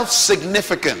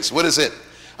self-significance. What is it?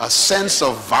 A sense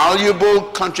of valuable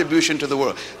contribution to the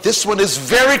world. This one is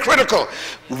very critical.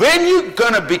 When you're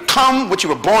going to become what you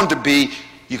were born to be,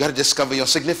 you got to discover your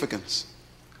significance.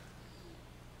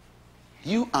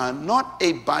 You are not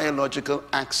a biological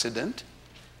accident.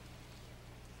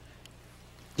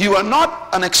 You are not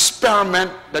an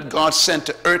experiment that God sent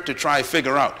to earth to try to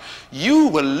figure out. You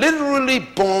were literally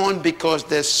born because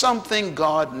there's something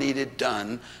God needed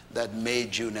done that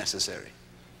made you necessary.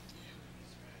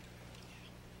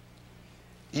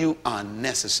 You are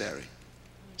necessary.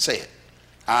 Say it.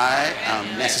 I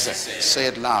am necessary. Say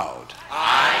it loud.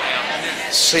 I am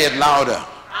necessary. Say it louder.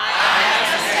 I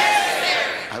am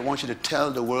necessary. I want you to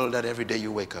tell the world that every day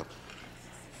you wake up.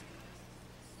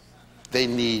 They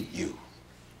need you.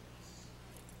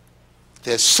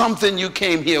 There's something you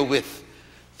came here with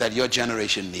that your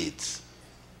generation needs.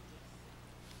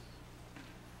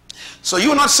 So you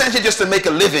were not sent here just to make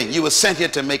a living. You were sent here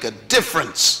to make a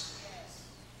difference.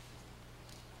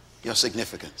 Your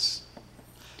significance.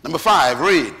 Number five,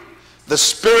 read. The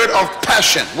spirit of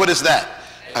passion. What is that?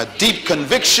 A deep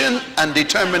conviction and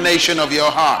determination of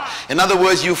your heart. In other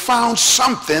words, you found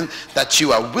something that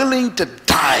you are willing to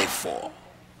die for.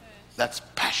 That's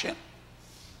passion.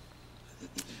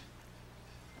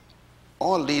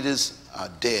 All leaders are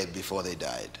dead before they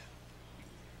died.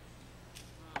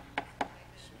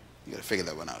 You got to figure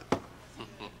that one out.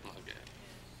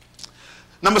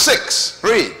 Number six,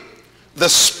 read. The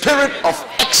spirit of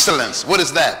excellence. What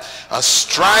is that? A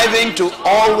striving to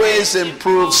always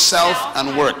improve self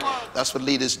and work. That's what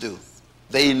leaders do.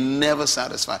 They never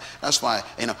satisfy. That's why,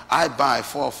 I buy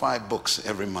 4 or 5 books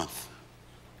every month.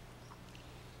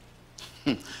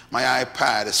 My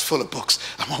iPad is full of books.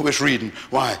 I'm always reading.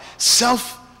 Why?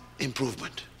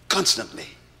 Self-improvement. Constantly.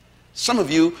 Some of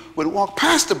you would walk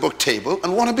past the book table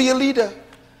and want to be a leader.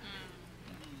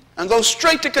 And go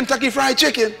straight to Kentucky Fried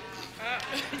Chicken.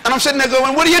 And I'm sitting there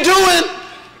going, what are you doing?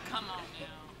 Come on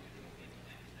now.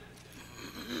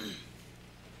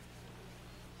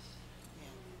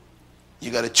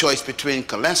 You got a choice between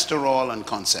cholesterol and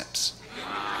concepts.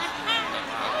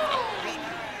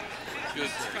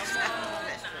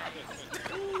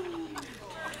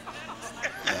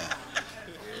 Yeah.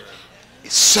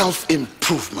 It's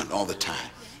self-improvement all the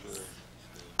time.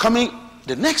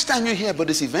 The next time you hear about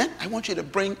this event, I want you to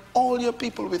bring all your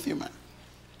people with you, man.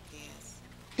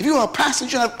 If you are a pastor,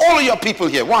 you should have all of your people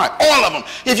here. Why? All of them.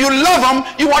 If you love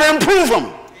them, you want to improve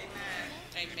them.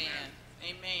 Amen.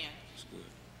 Amen.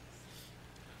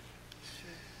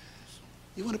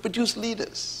 You want to produce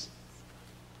leaders.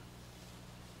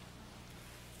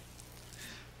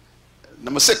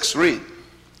 Number 6, read.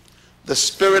 The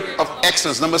spirit of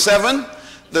excellence. Number 7,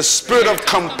 the spirit of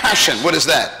compassion. What is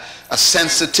that? A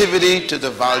sensitivity to the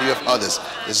value of others.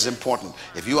 This is important.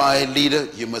 If you are a leader,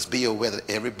 you must be aware that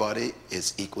everybody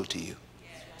is equal to you.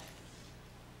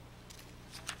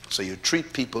 So you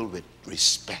treat people with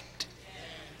respect.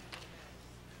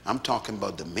 I'm talking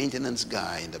about the maintenance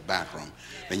guy in the bathroom.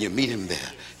 When you meet him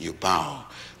there, you bow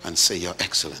and say, Your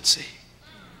Excellency.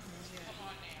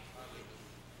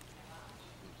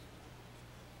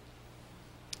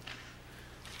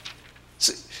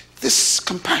 See, this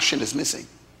compassion is missing.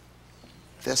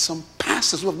 There's some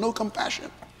pastors who have no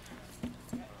compassion.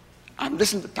 I'm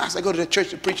listening to pastors. I go to the church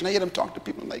to preach and I hear them talk to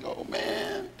people. I'm like, oh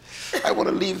man, I want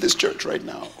to leave this church right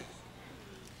now.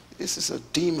 This is a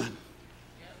demon.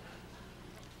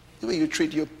 The way you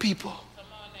treat your people.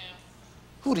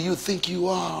 Who do you think you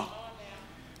are?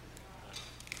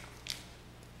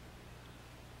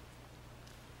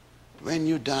 When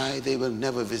you die, they will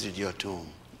never visit your tomb.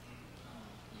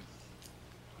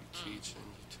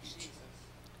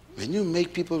 When you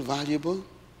make people valuable,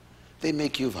 they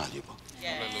make you valuable.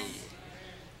 Yes.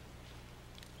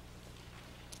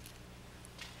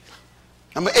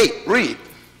 Number 8, read.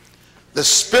 The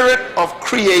spirit of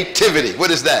creativity. What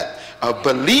is that? A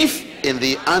belief in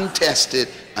the untested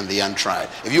and the untried.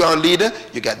 If you are a leader,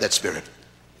 you got that spirit.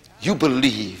 You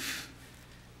believe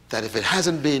that if it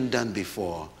hasn't been done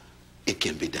before, it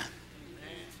can be done.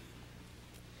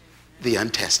 The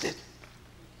untested.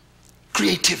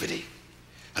 Creativity.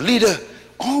 A leader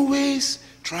always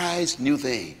tries new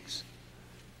things.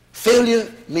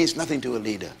 Failure means nothing to a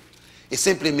leader. It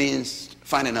simply means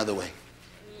find another way.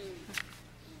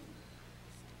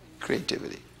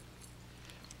 Creativity.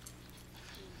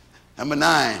 Number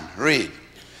 9, read.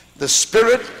 The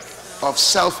spirit of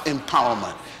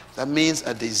self-empowerment. That means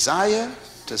a desire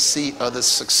to see others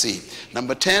succeed.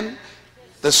 Number 10,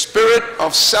 the spirit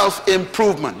of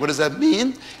self-improvement. What does that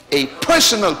mean? A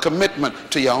personal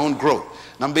commitment to your own growth.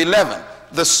 Number 11,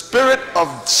 the spirit of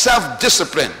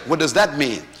self-discipline. What does that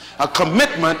mean? A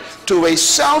commitment to a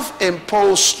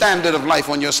self-imposed standard of life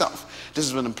on yourself. This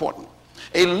is very important.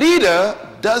 A leader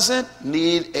doesn't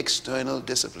need external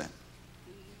discipline.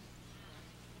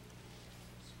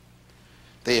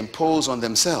 They impose on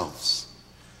themselves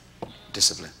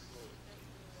discipline.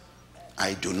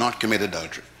 I do not commit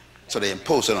adultery. So they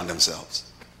impose it on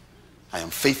themselves. I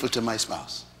am faithful to my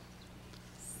spouse.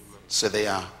 So they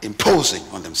are imposing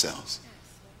on themselves.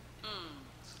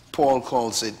 Paul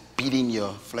calls it beating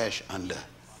your flesh under.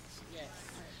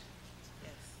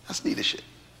 That's leadership.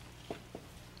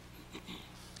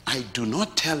 I do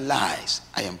not tell lies.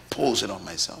 I impose it on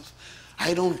myself.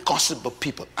 I don't gossip about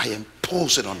people. I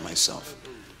impose it on myself.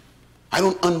 I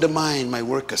don't undermine my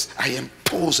workers. I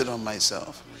impose it on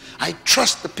myself. I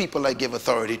trust the people I give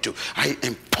authority to. I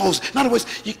impose. In other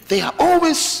words, they are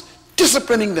always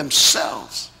disciplining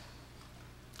themselves.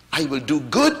 I will do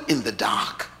good in the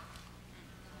dark.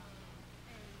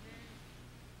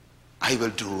 I will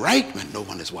do right when no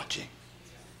one is watching.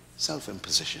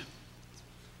 Self-imposition.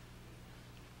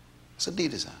 That's what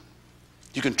leaders are.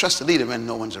 You can trust a leader when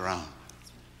no one's around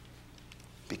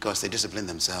because they discipline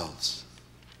themselves.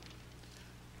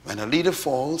 When a leader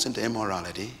falls into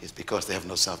immorality, it's because they have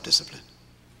no self-discipline.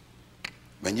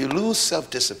 When you lose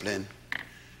self-discipline,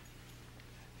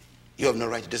 you have no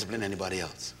right to discipline anybody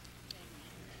else.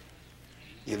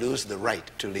 You lose the right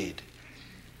to lead.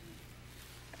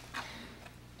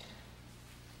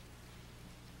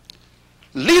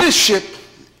 Leadership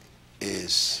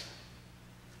is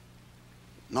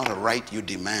not a right you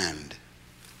demand.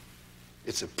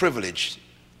 It's a privilege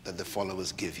that the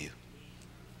followers give you.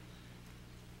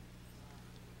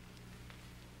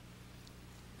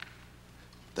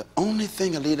 The only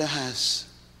thing a leader has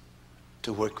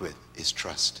to work with is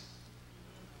trust.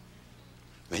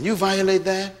 When you violate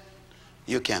that,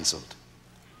 you're canceled.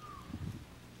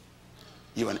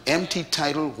 You're an empty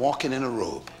title walking in a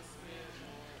robe.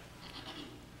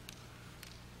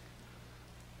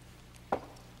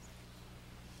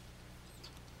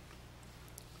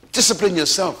 Discipline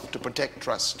yourself to protect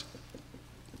trust.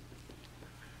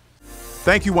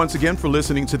 Thank you once again for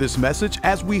listening to this message,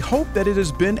 as we hope that it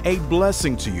has been a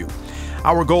blessing to you.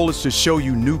 Our goal is to show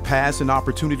you new paths and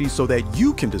opportunities so that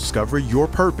you can discover your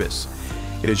purpose.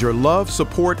 It is your love,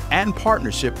 support, and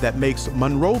partnership that makes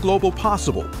Monroe Global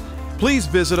possible. Please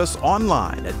visit us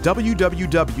online at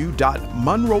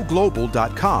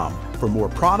www.monroeglobal.com for more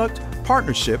product,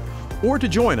 partnership, or to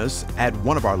join us at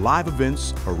one of our live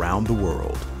events around the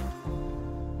world.